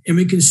 3, and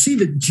we can see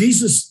that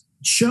Jesus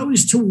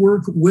chose to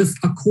work with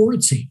a core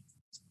team.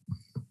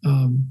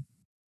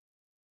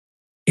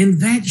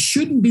 And that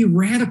shouldn't be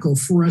radical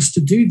for us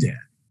to do that.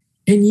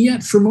 And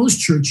yet, for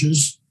most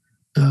churches,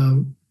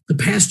 the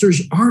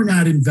pastors are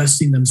not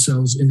investing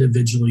themselves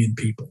individually in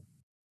people.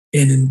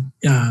 And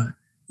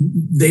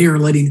they are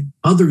letting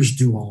others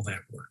do all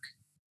that work,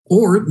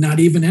 or not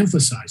even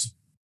emphasizing.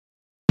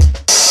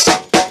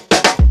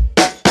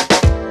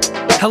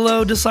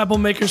 Hello, Disciple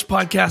Makers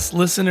Podcast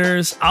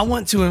listeners. I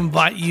want to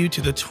invite you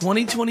to the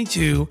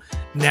 2022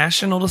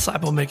 National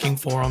Disciple Making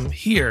Forum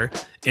here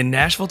in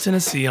Nashville,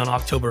 Tennessee on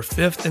October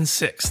 5th and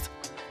 6th.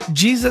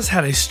 Jesus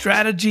had a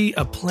strategy,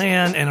 a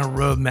plan, and a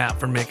roadmap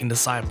for making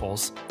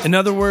disciples. In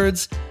other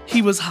words,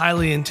 he was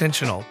highly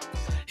intentional.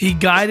 He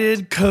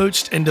guided,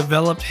 coached, and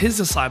developed his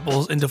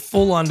disciples into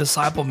full-on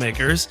disciple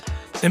makers,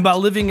 and by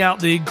living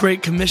out the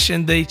Great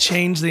Commission, they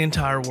changed the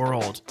entire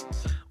world.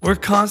 We're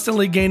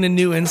constantly gaining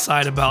new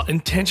insight about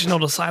intentional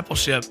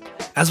discipleship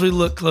as we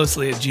look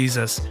closely at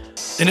Jesus.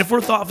 And if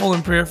we're thoughtful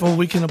and prayerful,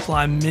 we can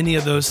apply many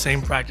of those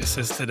same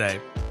practices today.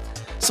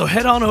 So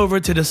head on over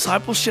to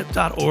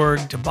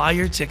discipleship.org to buy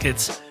your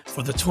tickets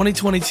for the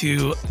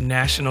 2022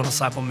 National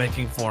Disciple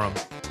Making Forum.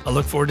 I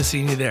look forward to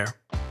seeing you there.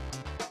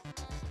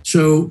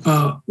 So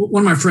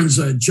one of my friends,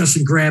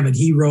 Justin Gravitt,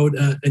 he wrote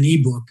an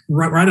ebook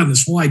right on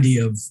this whole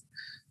idea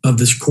of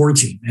this core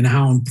team and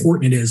how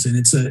important it is. And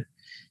it's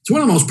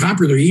one of the most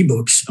popular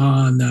ebooks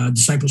on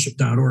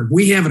discipleship.org.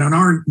 We have it on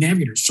our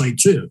Navigator site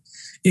too.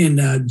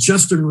 And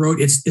Justin wrote,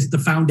 it's the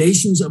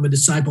foundations of a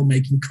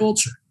disciple-making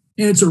culture.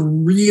 And it's a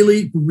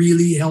really,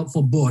 really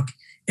helpful book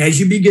as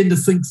you begin to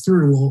think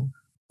through, well,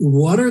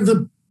 what are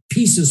the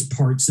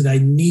parts that I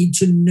need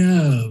to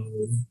know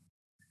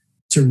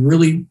to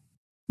really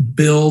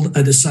build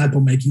a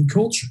disciple-making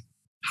culture?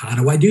 How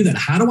do I do that?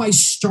 How do I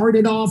start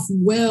it off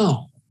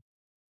well?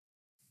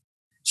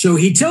 So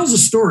he tells a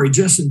story,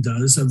 Justin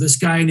does, of this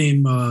guy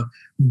named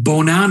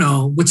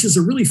Bonanno, which is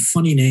a really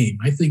funny name.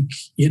 I think,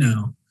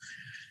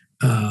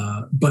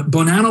 but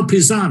Bonanno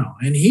Pisano.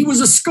 And he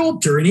was a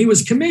sculptor, and he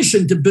was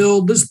commissioned to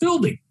build this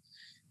building.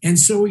 And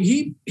so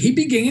he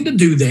began to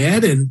do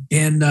that.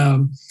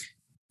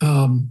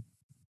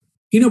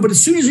 But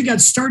as soon as he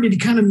got started, he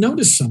kind of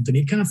noticed something.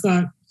 He kind of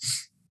thought,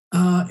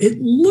 it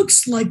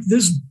looks like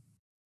this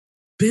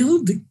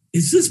building,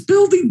 is this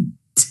building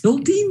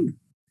tilting?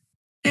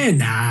 And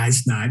nah,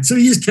 it's not. So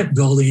he just kept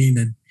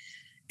building,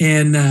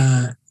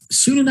 and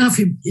soon enough,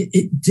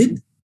 it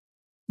did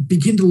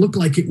begin to look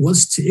like it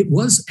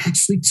was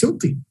actually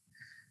tilting.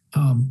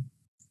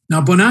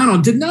 Now,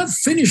 Bonanno did not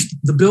finish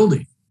the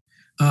building.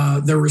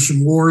 There were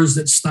some wars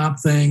that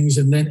stopped things,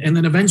 and then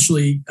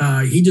eventually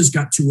he just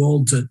got too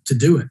old to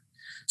do it.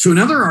 So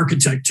another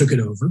architect took it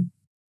over,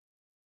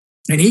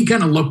 and he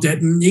kind of looked at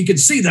it, and he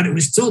could see that it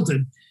was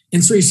tilted.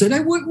 And so he said,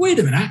 "Hey, wait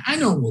a minute! I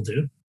know what we'll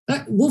do.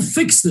 We'll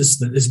fix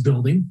this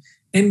building,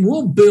 and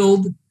we'll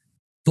build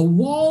the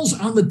walls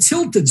on the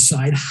tilted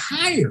side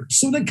higher,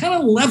 so that kind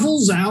of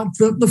levels out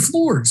the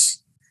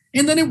floors,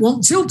 and then it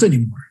won't tilt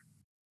anymore."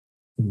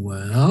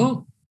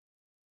 Well,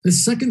 the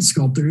second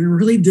sculpture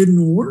really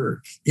didn't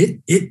work.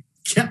 It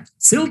kept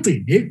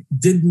tilting. It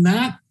did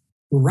not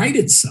right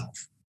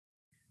itself.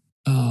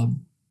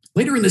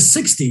 Later in the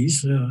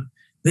 60s,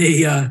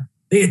 they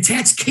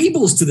attached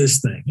cables to this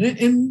thing,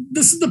 and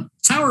this is the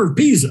Tower of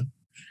Pisa.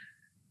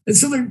 And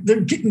so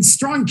they're getting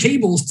strong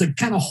cables to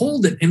kind of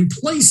hold it in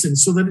place and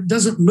so that it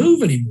doesn't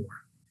move anymore.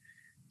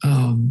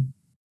 And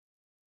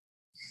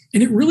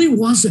it really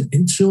wasn't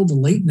until the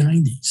late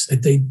 90s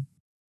that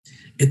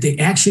they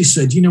actually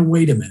said,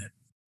 wait a minute.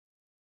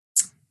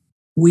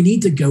 We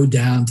need to go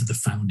down to the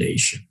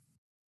foundation.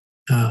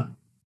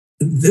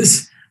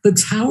 The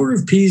Tower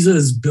of Pisa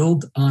is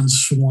built on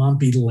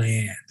swampy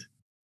land.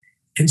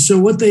 And so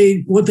what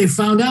they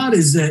found out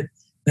is that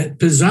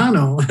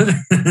Pisano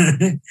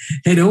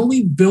had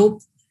only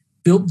built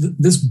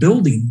this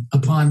building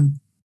upon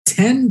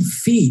 10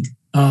 feet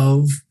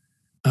of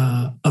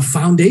a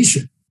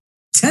foundation.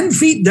 10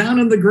 feet down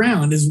in the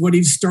ground is where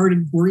he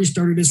started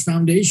his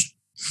foundation.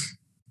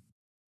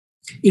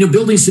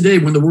 Buildings today,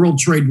 when the World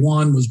Trade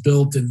One was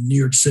built in New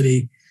York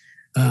City,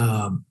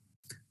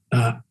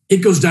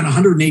 it goes down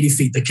 180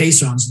 feet. The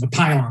caissons, the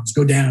pylons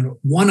go down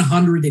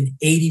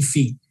 180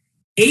 feet.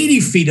 80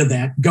 feet of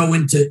that go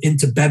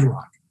into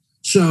bedrock.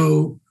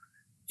 So,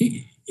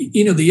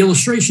 the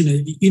illustration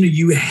is,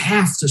 you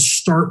have to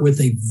start with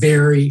a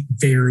very,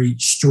 very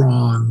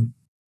strong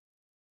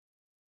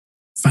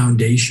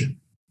foundation.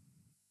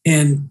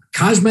 And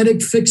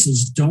cosmetic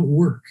fixes don't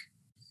work.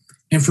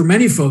 And for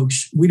many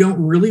folks, we don't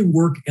really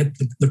work at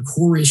the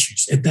core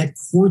issues, at that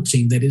core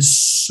team that is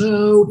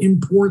so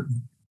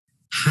important.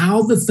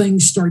 How the thing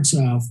starts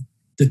off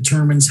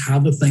determines how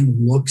the thing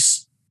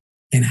looks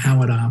and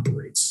how it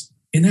operates.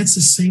 And that's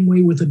the same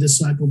way with a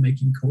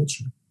disciple-making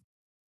culture.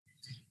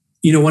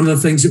 One of the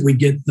things that we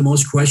get the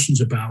most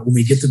questions about when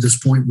we get to this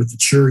point with the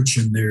church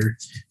and they're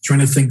trying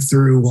to think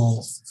through,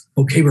 well,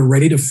 okay, we're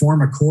ready to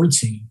form a core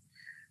team.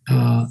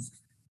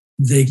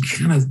 They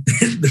kind of,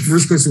 the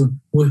first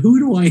question, well, who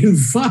do I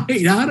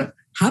invite?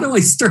 How do I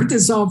start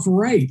this off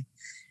right?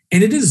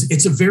 And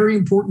it's a very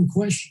important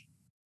question.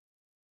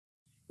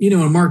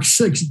 In Mark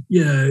 6,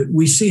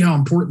 we see how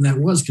important that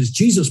was because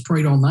Jesus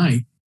prayed all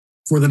night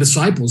for the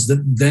disciples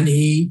that then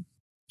he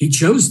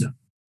chose them.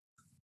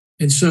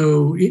 And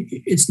so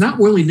it's not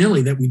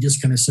willy-nilly that we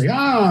just kind of say,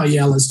 oh,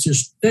 yeah, let's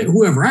just,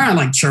 whoever, I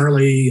like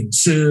Charlie and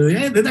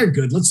Sue, they're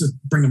good. Let's just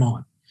bring them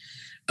on.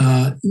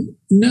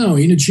 No,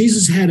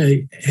 Jesus had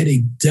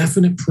a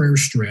definite prayer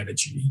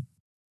strategy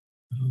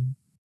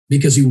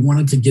because he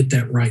wanted to get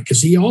that right.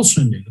 Because he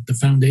also knew that the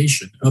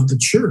foundation of the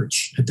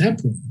church at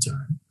that point in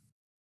time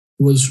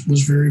was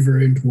very,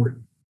 very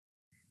important.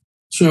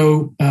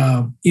 So,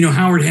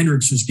 Howard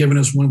Hendricks has given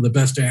us one of the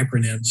best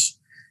acronyms.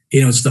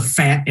 It's the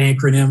FAT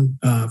acronym,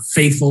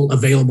 faithful,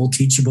 available,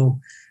 teachable.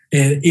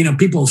 And,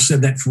 people have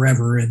said that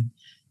forever. And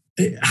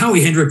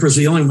Howie Hendrick was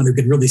the only one who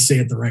could really say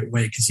it the right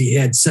way because he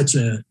had such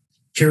a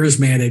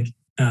charismatic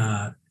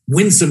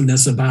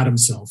winsomeness about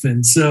himself.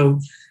 And so,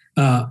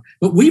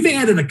 but we've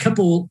added a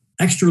couple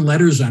extra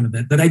letters onto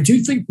that I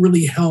do think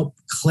really help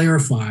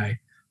clarify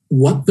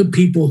what the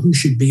people who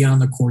should be on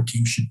the core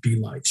team should be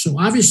like. So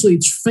obviously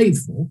it's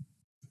faithful.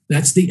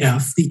 That's the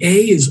F. The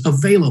A is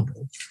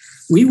available.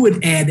 We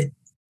would add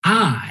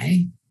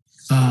I,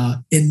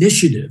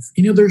 initiative.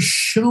 They're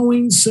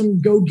showing some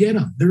go get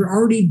them. They're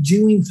already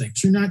doing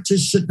things. They're not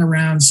just sitting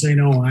around saying,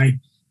 oh,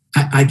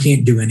 I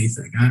can't do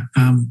anything.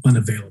 I'm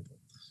unavailable.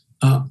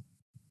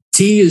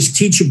 T is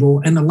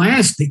teachable. And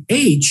the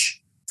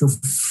H for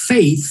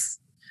faith,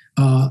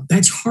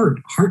 that's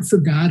heart for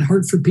God,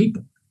 heart for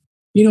people.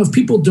 If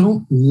people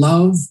don't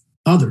love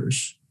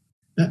others,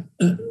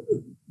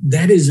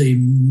 that is a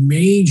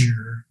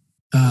major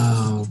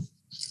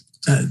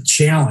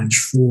challenge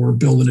for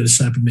building a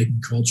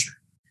disciple-making culture.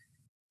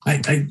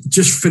 I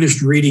just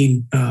finished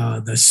reading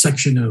the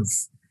section of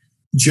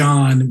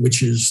John,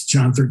 which is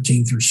John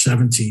 13 through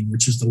 17,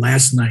 which is the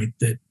last night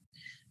that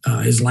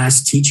his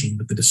last teaching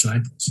with the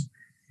disciples.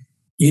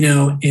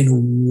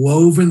 And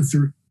woven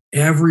through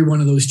every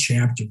one of those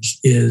chapters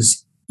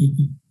is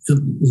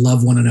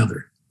love one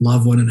another,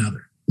 love one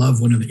another,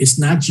 love one another. It's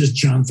not just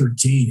John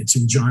 13, it's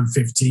in John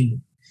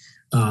 15,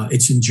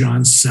 it's in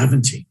John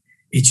 17.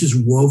 It's just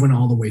woven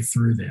all the way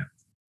through that.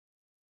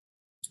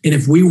 And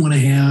if we want to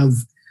have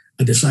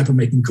a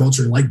disciple-making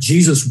culture like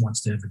Jesus wants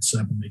to have a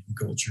disciple-making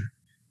culture,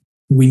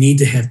 we need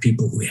to have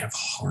people who have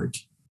heart,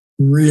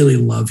 really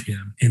love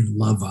him and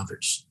love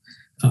others.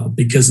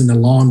 Because in the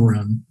long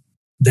run,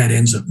 that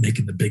ends up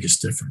making the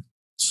biggest difference.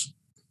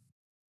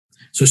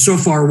 So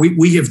far,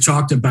 we have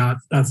talked about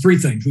three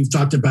things. We've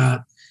talked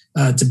about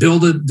to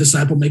build a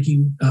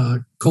disciple-making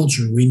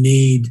culture, we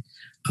need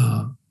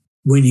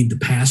the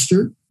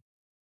pastor.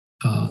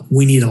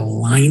 We need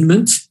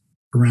alignment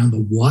around the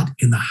what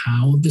and the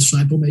how of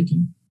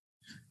disciple-making.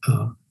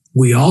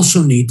 We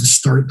also need to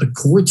start the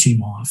core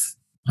team off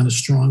on a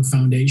strong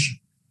foundation.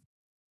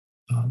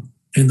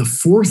 And the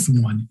fourth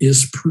one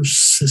is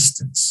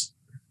persistence.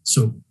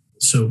 So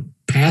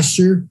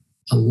pastor,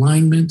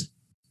 alignment,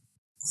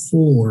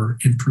 core,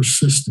 and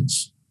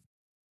persistence.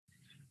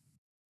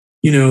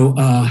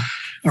 I've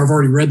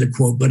already read the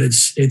quote, but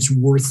it's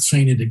worth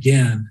saying it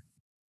again.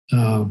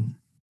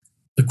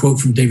 The quote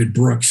from David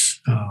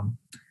Brooks.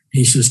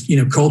 He says,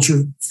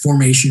 culture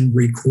formation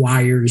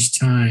requires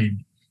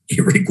time.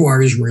 It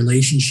requires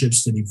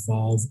relationships that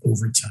evolve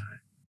over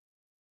time.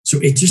 So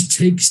it just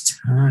takes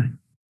time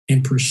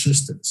and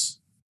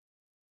persistence.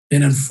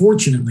 And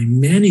unfortunately,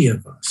 many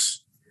of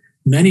us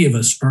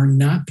are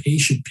not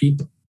patient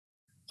people.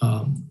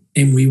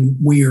 And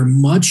we are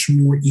much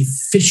more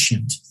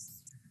efficient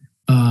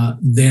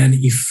than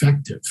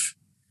effective.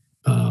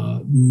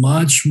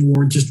 Much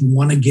more just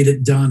want to get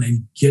it done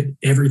and get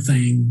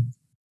everything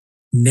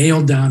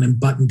nailed down and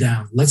buttoned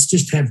down. Let's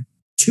just have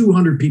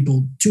 200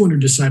 people, 200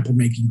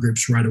 disciple-making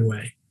groups right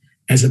away,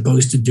 as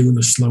opposed to doing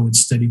the slow and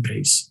steady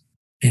pace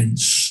and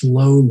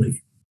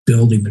slowly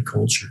building the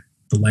culture,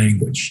 the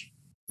language,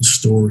 the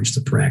stories,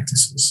 the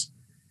practices.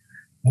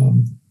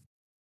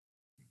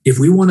 If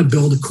we want to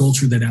build a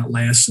culture that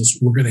outlasts us,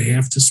 we're going to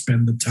have to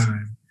spend the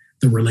time,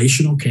 the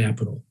relational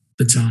capital,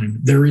 the time.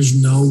 There is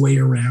no way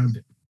around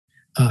it.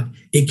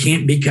 It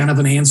can't be kind of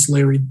an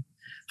ancillary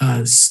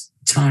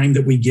time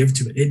that we give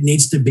to it. It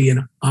needs to be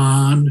an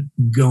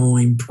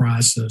ongoing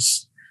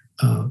process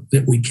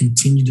that we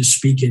continue to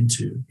speak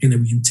into, and that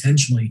we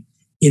intentionally,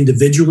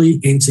 individually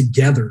and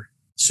together,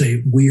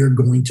 say we are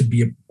going to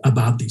be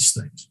about these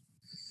things.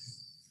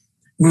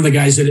 One of the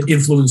guys that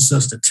influenced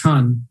us a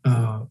ton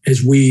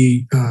as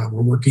we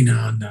were working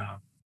on a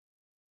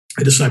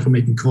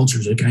disciple-making culture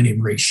is a guy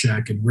named Ray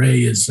Scheck. And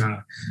Ray is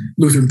a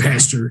Lutheran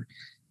pastor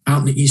out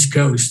in the East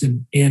Coast.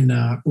 And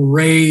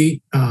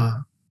Ray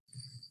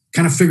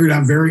kind of figured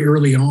out very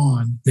early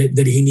on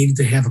that he needed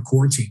to have a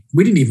core team.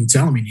 We didn't even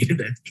tell him he needed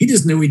it. He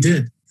just knew he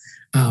did.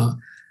 But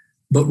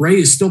Ray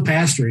is still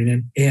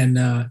pastoring. And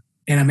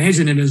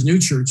imagine in his new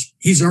church,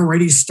 he's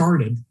already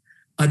started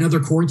another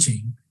core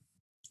team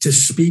to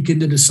speak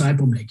into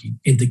disciple making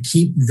and to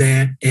keep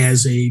that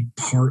as a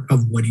part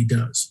of what he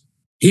does.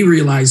 He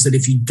realized that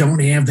if you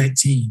don't have that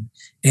team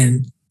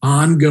and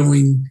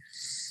ongoing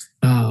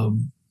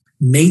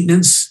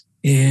maintenance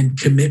and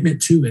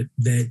commitment to it,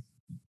 that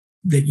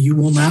you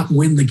will not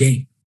win the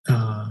game.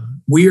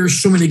 We are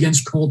swimming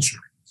against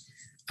culture,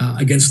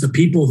 against the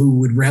people who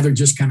would rather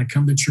just kind of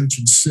come to church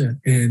and sit.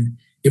 And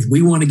if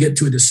we want to get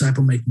to a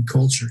disciple-making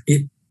culture,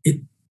 it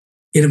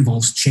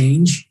involves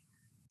change,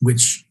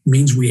 which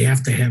means we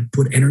have to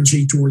put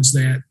energy towards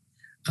that.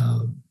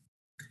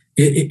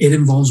 It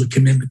involves a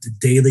commitment to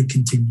daily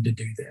continue to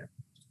do that.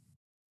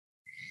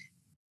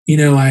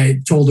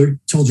 I told you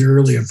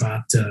earlier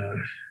about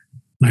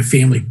my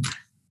family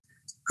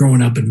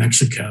growing up in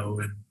Mexico,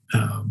 and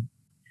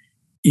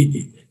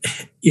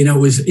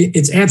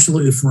it's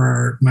absolutely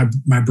for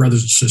my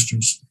brothers and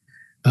sisters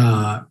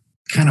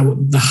kind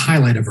of the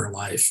highlight of our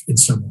life in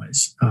some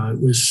ways.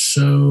 It was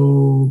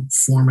so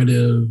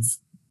formative,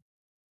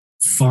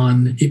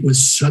 fun. It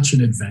was such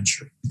an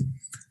adventure.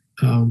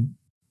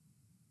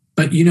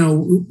 But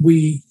when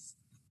we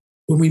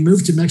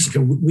moved to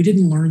Mexico, we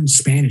didn't learn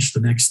Spanish the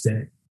next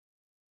day.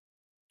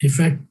 In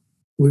fact,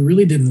 we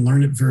really didn't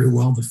learn it very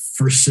well the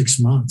first 6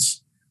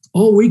 months.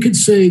 Oh, we could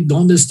say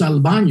 "Dónde está el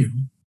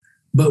baño,"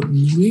 but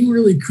we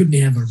really couldn't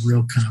have a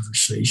real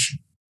conversation.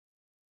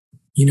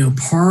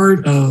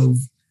 Part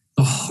of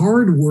the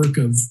hard work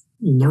of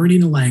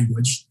learning a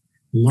language,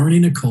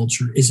 learning a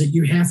culture, is that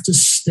you have to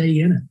stay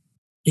in it.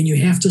 And you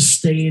have to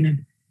stay in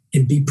it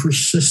and be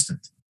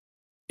persistent.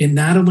 And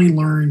not only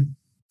learn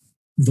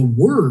the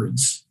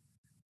words,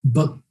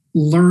 but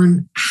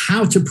learn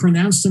how to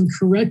pronounce them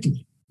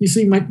correctly. You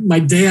see, my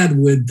dad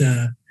worked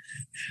in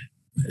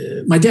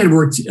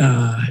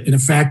a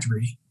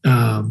factory,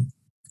 the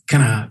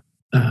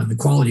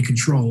quality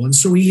control. And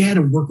so he had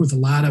to work with a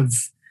lot of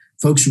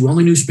folks who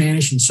only knew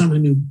Spanish and some who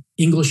knew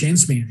English and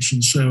Spanish.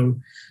 And so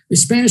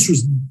His Spanish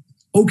was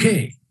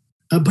okay,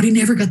 but he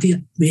never got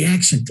the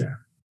accent down.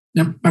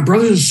 Now, my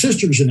brothers and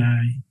sisters and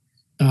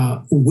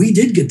I, we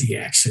did get the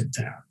accent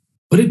down,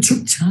 but it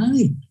took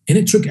time and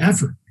it took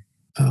effort.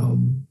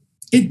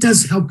 It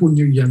does help when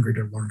you're younger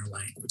to learn a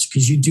language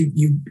because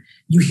you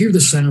hear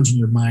the sounds and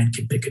your mind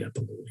can pick it up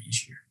a little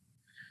easier.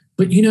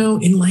 But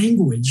in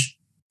language,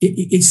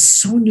 it's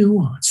so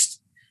nuanced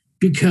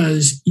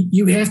because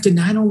you have to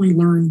not only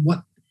learn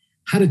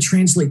how to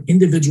translate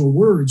individual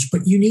words,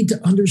 but you need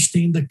to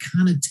understand the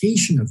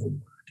connotation of a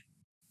word.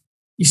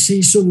 You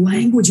see, so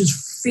language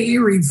is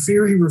very,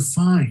 very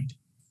refined.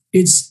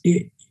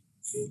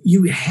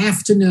 You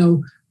have to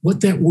know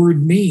what that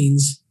word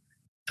means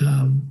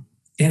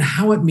and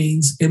how it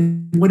means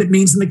and what it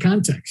means in the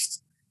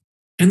context.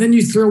 And then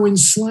you throw in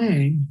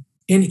slang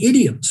and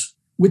idioms,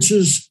 which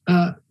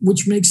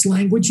makes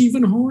language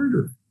even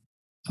harder.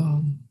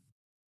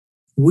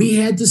 We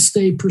had to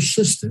stay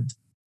persistent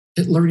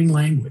at learning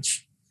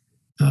language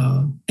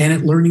and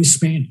at learning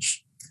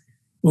Spanish.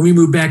 When we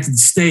moved back to the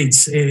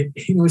States,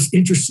 it was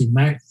interesting.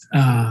 My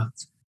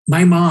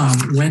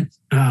mom went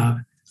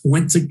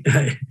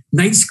to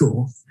night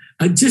school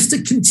just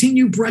to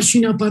continue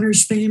brushing up on her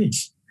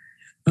Spanish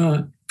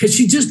because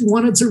she just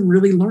wanted to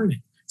really learn it.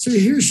 So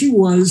here she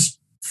was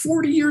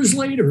 40 years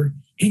later,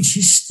 and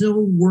she's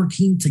still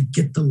working to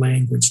get the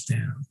language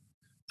down.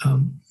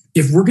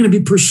 If we're going to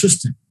be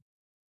persistent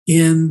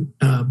in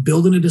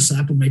building a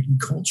disciple-making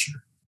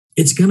culture,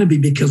 it's going to be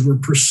because we're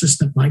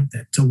persistent like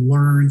that, to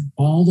learn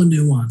all the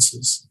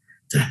nuances,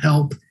 to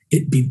help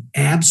it be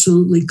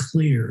absolutely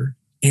clear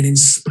and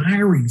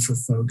inspiring for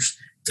folks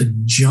to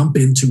jump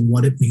into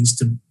what it means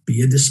to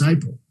be a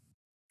disciple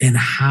and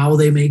how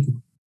they make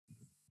one.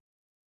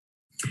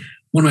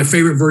 One of my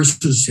favorite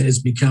verses has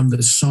become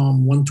the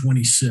Psalm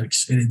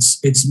 126, and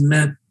it's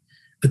meant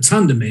a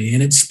ton to me,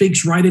 and it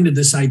speaks right into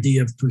this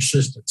idea of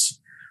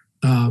persistence.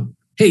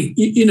 Hey,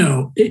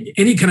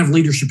 any kind of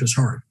leadership is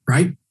hard,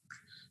 right?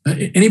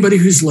 Anybody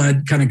who's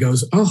led kind of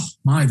goes, oh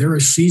my, there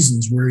are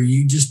seasons where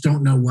you just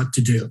don't know what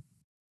to do.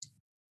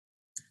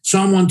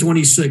 Psalm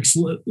 126,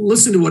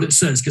 listen to what it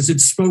says, because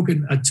it's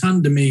spoken a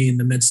ton to me in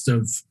the midst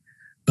of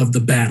the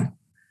battle.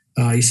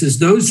 He says,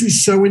 those who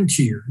sow in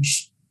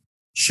tears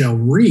shall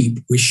reap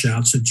with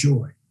shouts of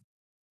joy.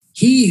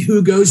 He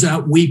who goes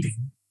out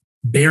weeping,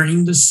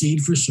 bearing the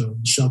seed for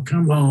sowing, shall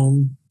come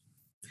home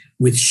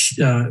with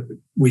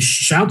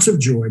shouts of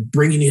joy,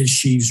 bringing his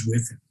sheaves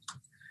with him.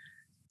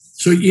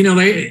 So,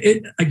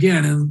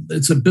 again,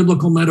 it's a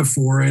biblical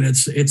metaphor, and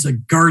it's a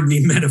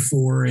gardening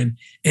metaphor, and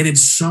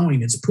it's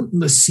sowing. It's putting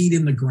the seed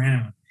in the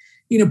ground.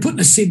 Putting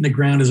a seed in the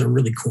ground is a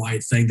really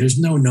quiet thing. There's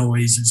no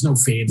noise. There's no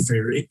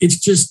fanfare. It's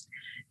just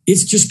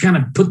kind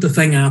of put the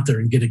thing out there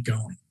and get it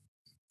going.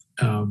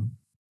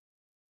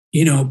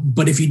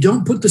 But if you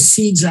don't put the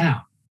seeds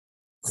out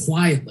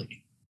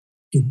quietly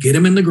and get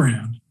them in the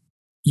ground,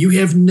 you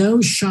have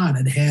no shot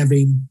at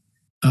reaping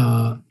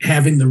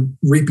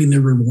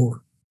the reward.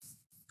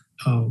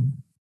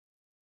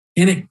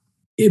 And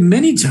it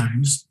many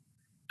times,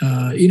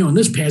 in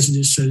this passage,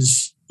 it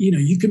says,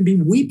 you can be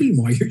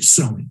weeping while you're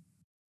sowing.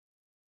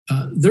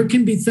 There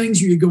can be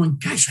things where you're going,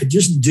 gosh, I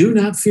just do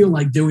not feel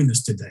like doing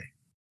this today.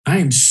 I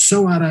am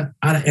so out of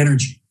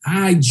energy.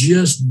 I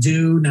just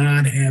do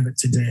not have it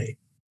today.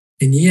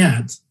 And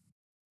yet,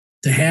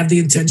 to have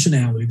the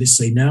intentionality to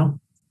say,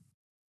 no,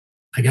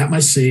 I got my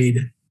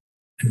seed.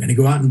 I'm going to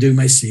go out and do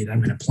my seed.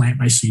 I'm going to plant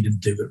my seed and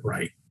do it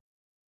right.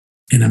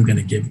 And I'm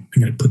going to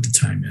put the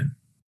time in.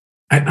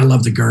 I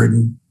love the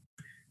garden.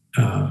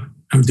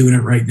 I'm doing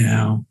it right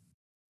now.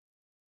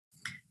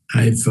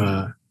 I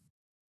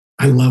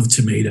love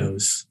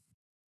tomatoes.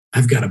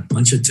 I've got a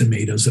bunch of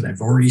tomatoes that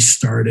I've already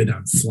started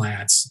on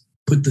flats,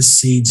 put the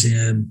seeds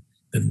in,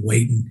 been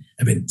waiting.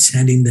 I've been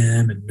tending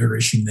them and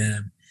nourishing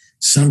them.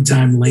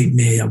 Sometime late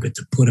May, I'll get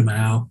to put them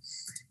out.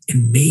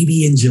 And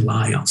maybe in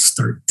July, I'll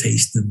start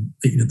tasting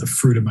the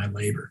fruit of my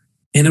labor.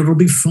 And it'll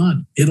be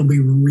fun. It'll be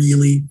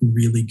really,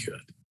 really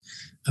good.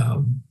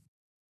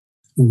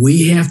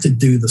 We have to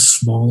do the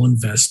small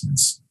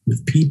investments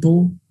with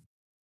people,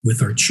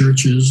 with our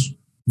churches,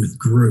 with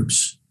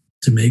groups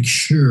to make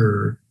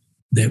sure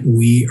that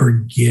we are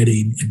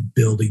getting and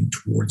building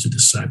towards a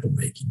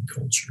disciple-making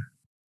culture.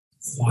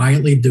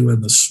 Quietly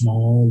doing the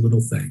small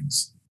little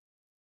things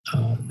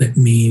that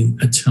mean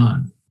a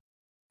ton.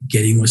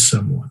 Getting with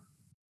someone,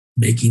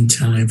 making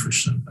time for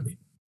somebody,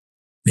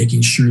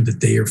 making sure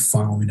that they are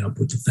following up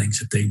with the things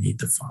that they need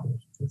to follow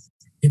up with.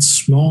 It's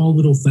small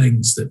little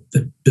things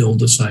that build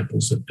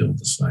disciples,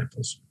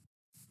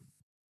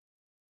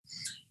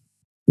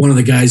 One of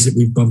the guys that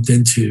we've bumped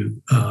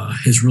into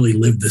has really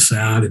lived this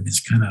out and has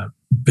kind of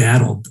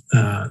battled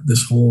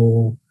this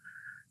whole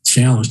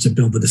challenge to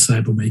build the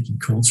disciple-making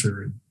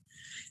culture. And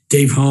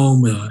Dave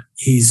Holm,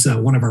 he's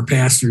one of our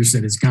pastors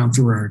that has gone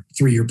through our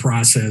 3-year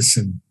process,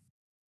 and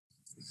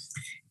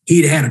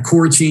he'd had a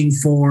core team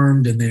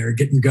formed and they're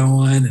getting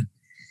going. And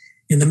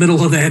in the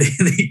middle of that,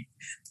 he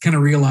kind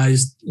of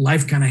realized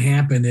life kind of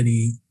happened,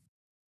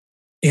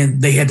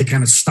 and they had to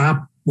kind of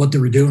stop what they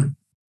were doing.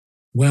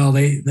 Well,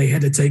 they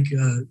had to take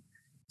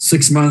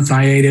 6-month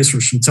hiatus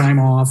or some time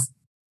off.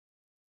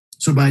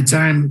 So by the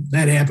time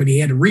that happened, he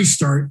had to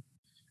restart,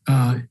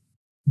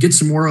 get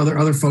some more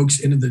other folks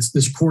into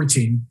this core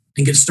team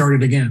and get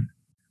started again.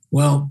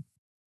 Well,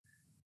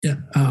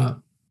 a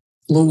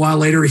little while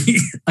later, he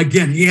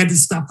had to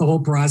stop the whole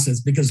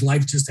process because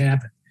life just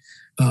happened.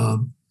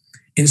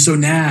 And so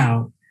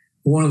now,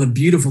 one of the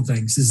beautiful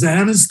things is that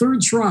on his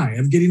third try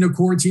of getting a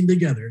core team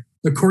together,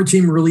 the core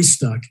team really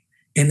stuck,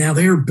 and now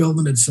they are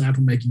building a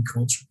disciple-making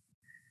culture.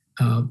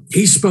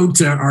 He spoke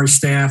to our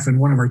staff in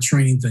one of our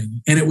training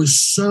things, and it was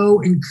so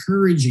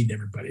encouraging to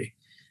everybody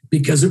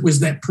because it was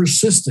that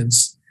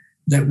persistence,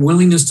 that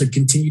willingness to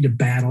continue to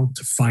battle,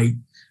 to fight,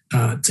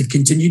 to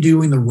continue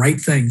doing the right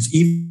things,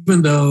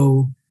 even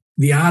though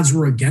the odds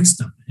were against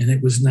them, and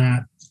it was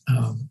not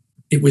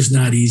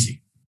easy.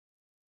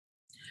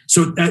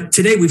 So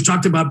today we've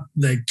talked about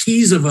the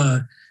keys of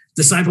a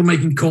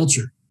disciple-making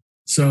culture.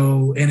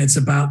 So, and it's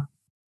about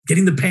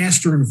getting the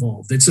pastor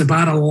involved. It's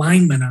about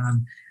alignment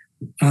on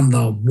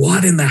the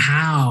what and the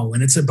how.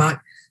 And it's about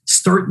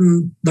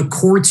starting the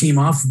core team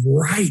off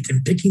right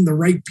and picking the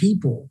right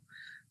people.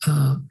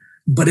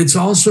 But it's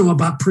also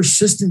about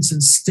persistence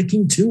and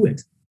sticking to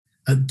it,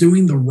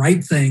 doing the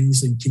right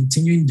things and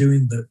continuing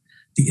doing the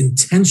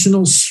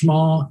intentional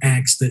small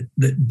acts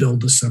that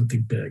build to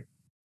something big.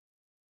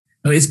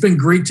 It's been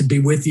great to be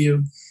with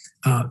you.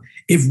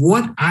 If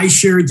what I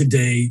shared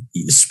today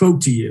spoke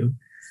to you,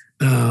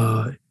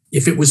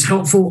 if it was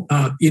helpful,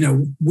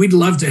 we'd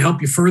love to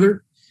help you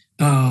further.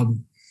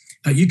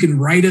 You can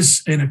write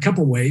us in a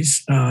couple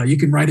ways. You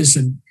can write us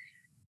in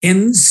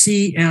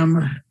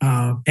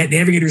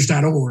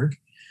ncm@navigators.org,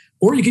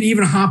 or you can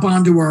even hop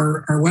onto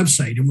our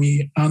website,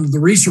 and on the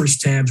resource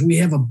tabs, we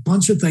have a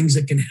bunch of things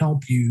that can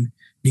help you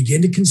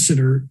begin to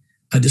consider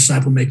a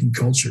disciple-making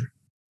culture.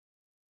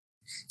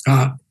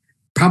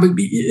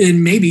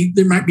 And maybe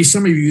there might be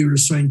some of you who are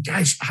saying,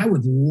 guys, I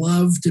would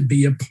love to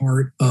be a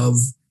part of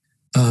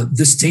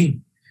this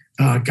team.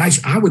 Guys,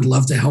 I would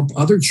love to help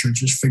other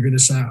churches figure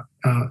this out.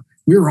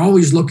 We're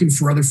always looking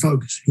for other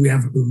folks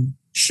who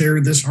share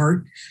this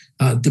heart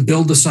to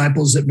build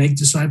disciples that make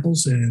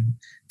disciples, and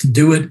to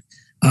do it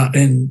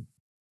and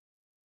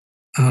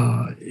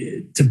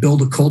to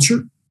build a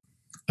culture.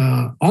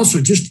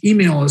 Also, just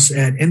email us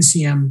at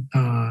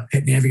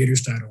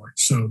ncm@navigators.org.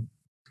 So,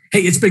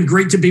 hey, it's been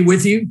great to be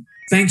with you.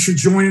 Thanks for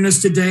joining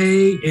us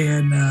today,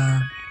 and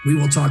we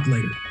will talk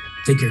later.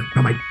 Take care.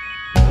 Bye-bye.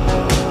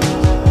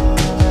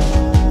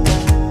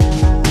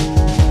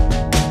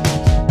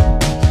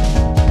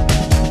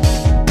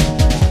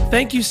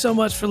 Thank you so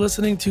much for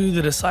listening to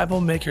the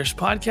Disciple Makers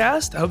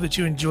podcast. I hope that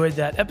you enjoyed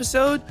that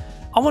episode.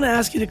 I want to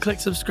ask you to click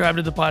subscribe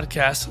to the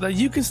podcast so that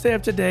you can stay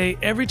up to date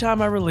every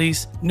time I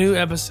release new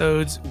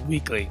episodes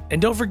weekly.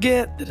 And don't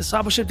forget, the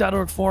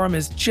discipleship.org forum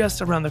is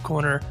just around the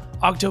corner,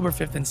 October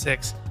 5th and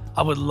 6th.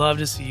 I would love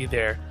to see you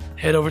there.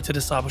 Head over to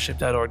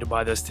discipleship.org to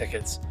buy those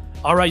tickets.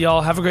 All right,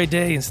 y'all, have a great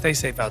day and stay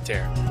safe out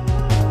there.